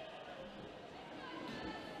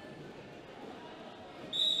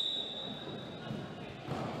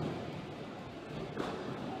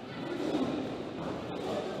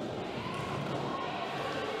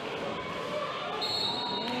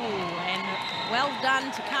 Well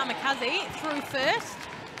done to Kamikaze, through first.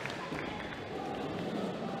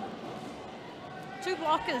 2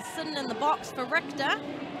 blockers sitting in the box for Richter.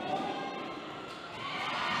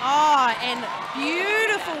 Oh, and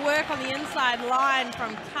beautiful work on the inside line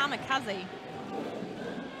from Kamikaze.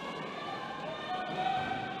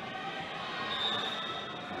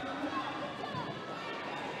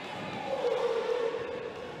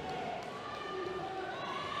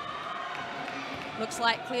 Looks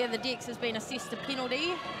like Clear the Decks has been assessed a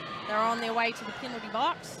penalty. They're on their way to the penalty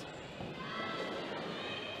box.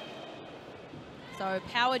 So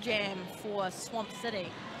power jam for Swamp City.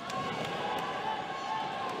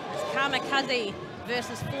 It's Kamikaze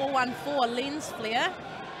versus 414 Lens Flare.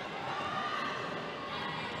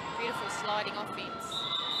 Beautiful sliding offense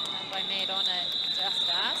by Madonna Just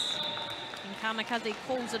Us. And Kamikaze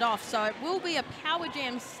calls it off. So it will be a power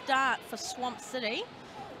jam start for Swamp City.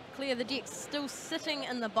 Clear the Decks still sitting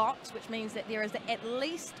in the box, which means that there is at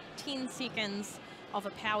least 10 seconds of a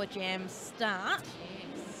power jam start.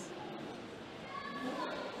 Yes.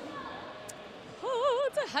 Oh,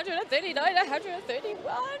 it's 139,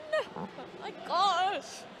 131. Oh my gosh.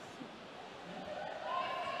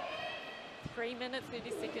 3 minutes,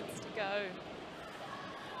 30 seconds to go.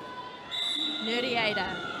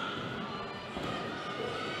 Nerdiator.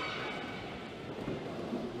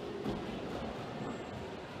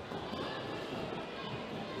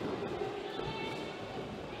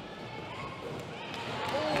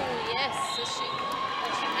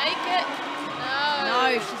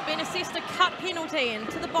 No, she's been assessed a cut penalty, and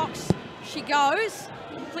to the box she goes.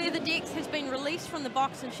 Clear the Decks has been released from the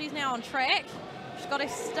box and she's now on track. She's got a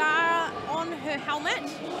star on her helmet.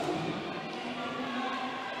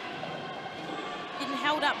 Getting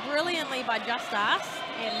held up brilliantly by Just Us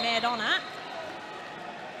and Madonna.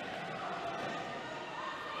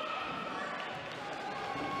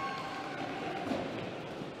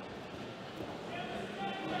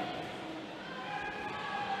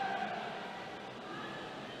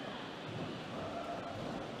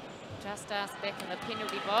 Just Us back in the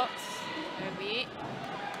penalty box. Over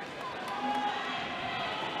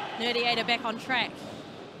Nerdiator back on track.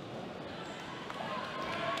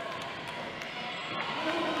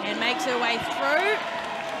 And makes her way through.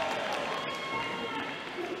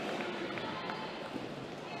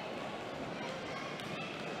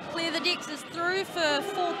 Clear the Decks is through for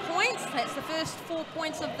 4 points. That's the first 4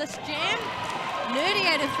 points of this jam.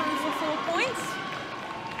 Nerdiator through for 4 points.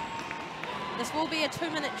 This will be a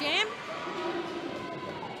 2-minute jam.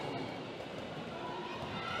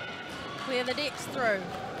 Clear the Decks through.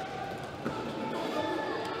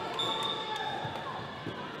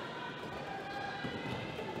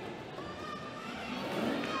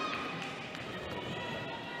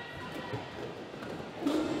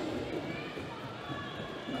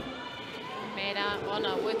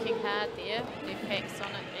 Honor working hard there. Their packs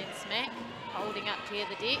on it and Smack holding up Clear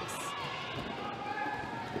the Decks.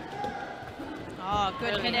 Oh,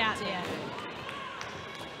 good hit out there.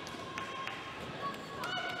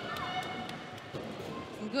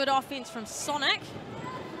 Some good offense from Sonic,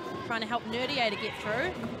 trying to help Nerdiator get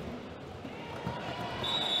through.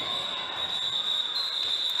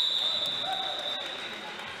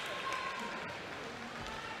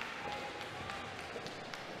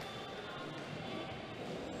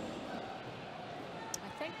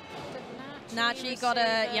 Nachi got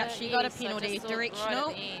a, she got a penalty, directional.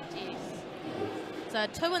 Right end, yes.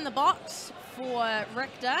 So 2 in the box for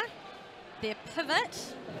Richter, their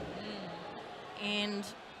pivot, and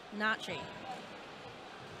Nachi.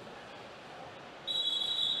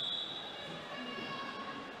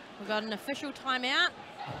 We've got an official timeout.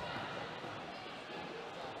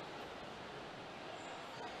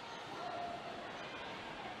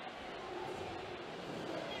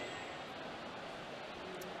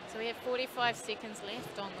 So we have 45 seconds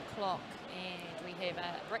left on the clock, and we have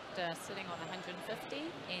Richter sitting on 150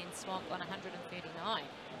 and Swamp on 139.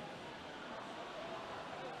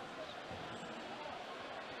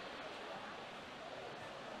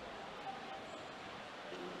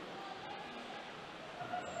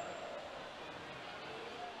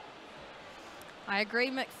 I agree,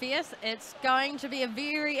 McPherce. It's going to be a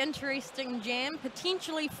very interesting jam,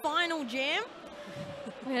 potentially final jam.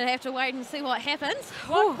 We're going to have to wait and see what happens.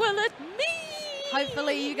 What will it mean?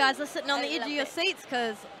 Hopefully you guys are sitting on the edge of your seats,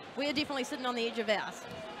 because we're definitely sitting on the edge of ours.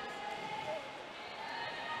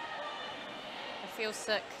 I feel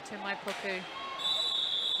sick to my puku.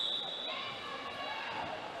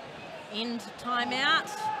 End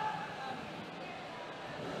timeout.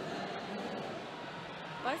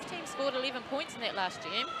 Both teams scored 11 points in that last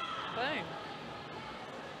jam. Boom.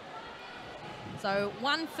 So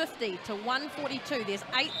 150 to 142. There's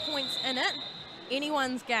 8 points in it.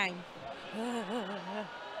 Anyone's game.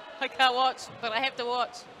 I can't watch, but I have to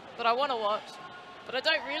watch. But I want to watch. But I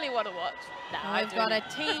don't really want to watch. No, I We've do. got a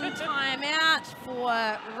team timeout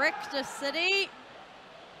for Richter City.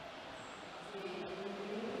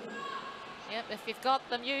 Yep, if you've got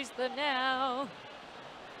them, use them now.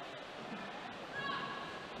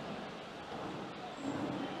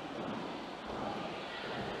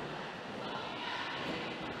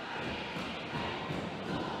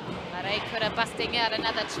 Marae Kura busting out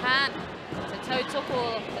another chant to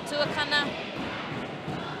Tautoko, the Tuakana,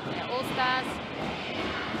 the All-Stars.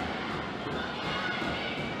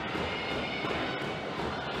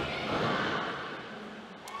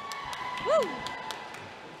 Woo!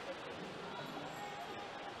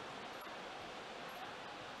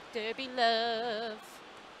 Derby love.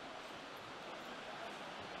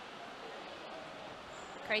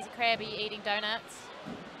 Crazy Crabby eating donuts.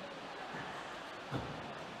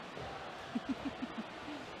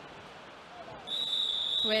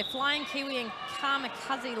 We're Flying Kiwi and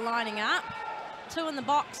Kamikaze lining up. 2 in the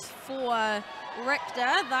box for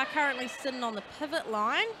Richter. They're currently sitting on the pivot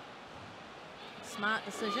line. Smart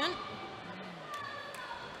decision.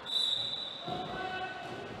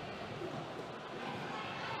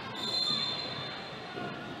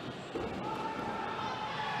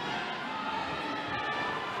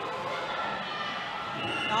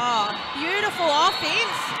 Oh, beautiful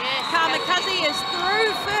offense. Yes, Kamikaze is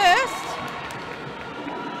through first.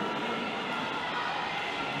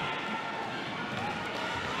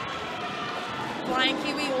 Flying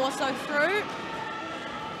Kiwi also through.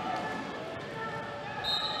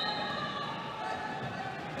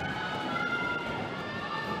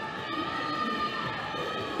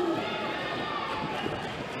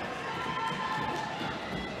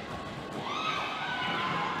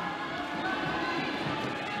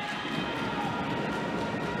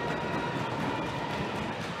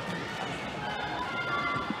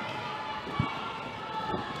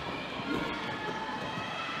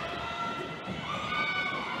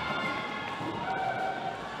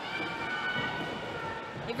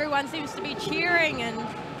 Everyone seems to be cheering, and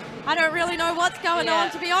I don't really know what's going on,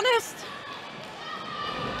 to be honest.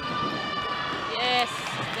 Yes,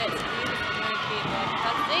 that's beautiful move there by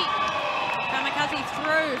Kamikaze. Kamikaze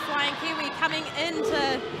through, Flying Kiwi coming in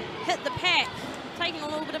to hit the pack, taking a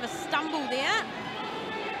little bit of a stumble there.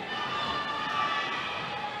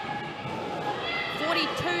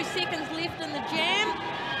 42 seconds left in the jam.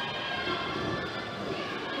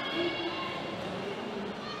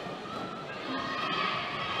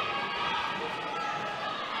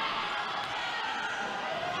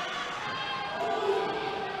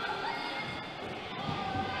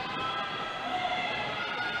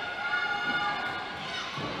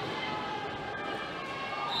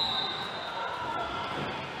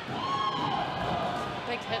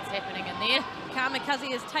 Big hits happening in there.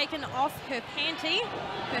 Kamikaze has taken off her panty,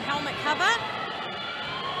 her helmet cover,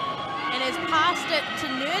 and has passed it to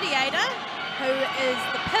Nerdiator, who is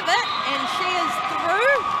the pivot, and she is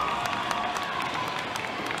through.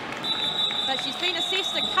 But she's been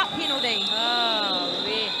assessed a cut penalty. Oh,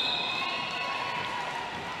 yeah.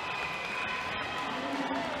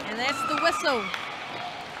 And that's the whistle.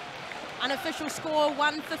 Unofficial score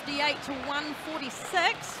 158 to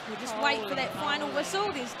 146. We'll just wait for that final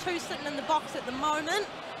whistle. There's 2 sitting in the box at the moment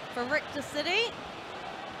for Richter City.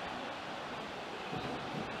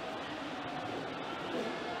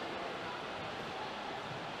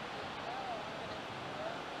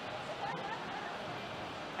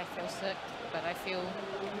 I feel sick, but I feel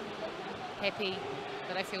happy,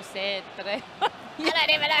 but I feel sad, but I don't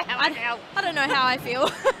even know how I feel. I don't know how I feel.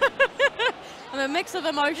 I'm a mix of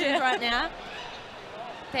emotions right now.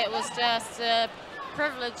 That was just a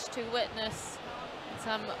privilege to witness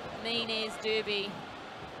some mean-ass derby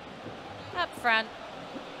up front.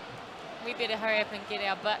 We better hurry up and get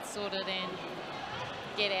our butts sorted and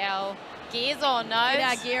get our gears on, no?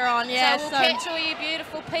 Get our gear on, yeah. So we'll catch all you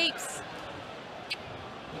beautiful peeps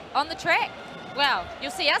on the track. Well,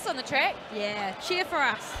 you'll see us on the track. Yeah, cheer for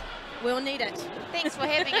us. We'll need it. Thanks for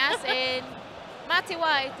having us, and mate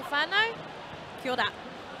wai te whānau. Kia ora.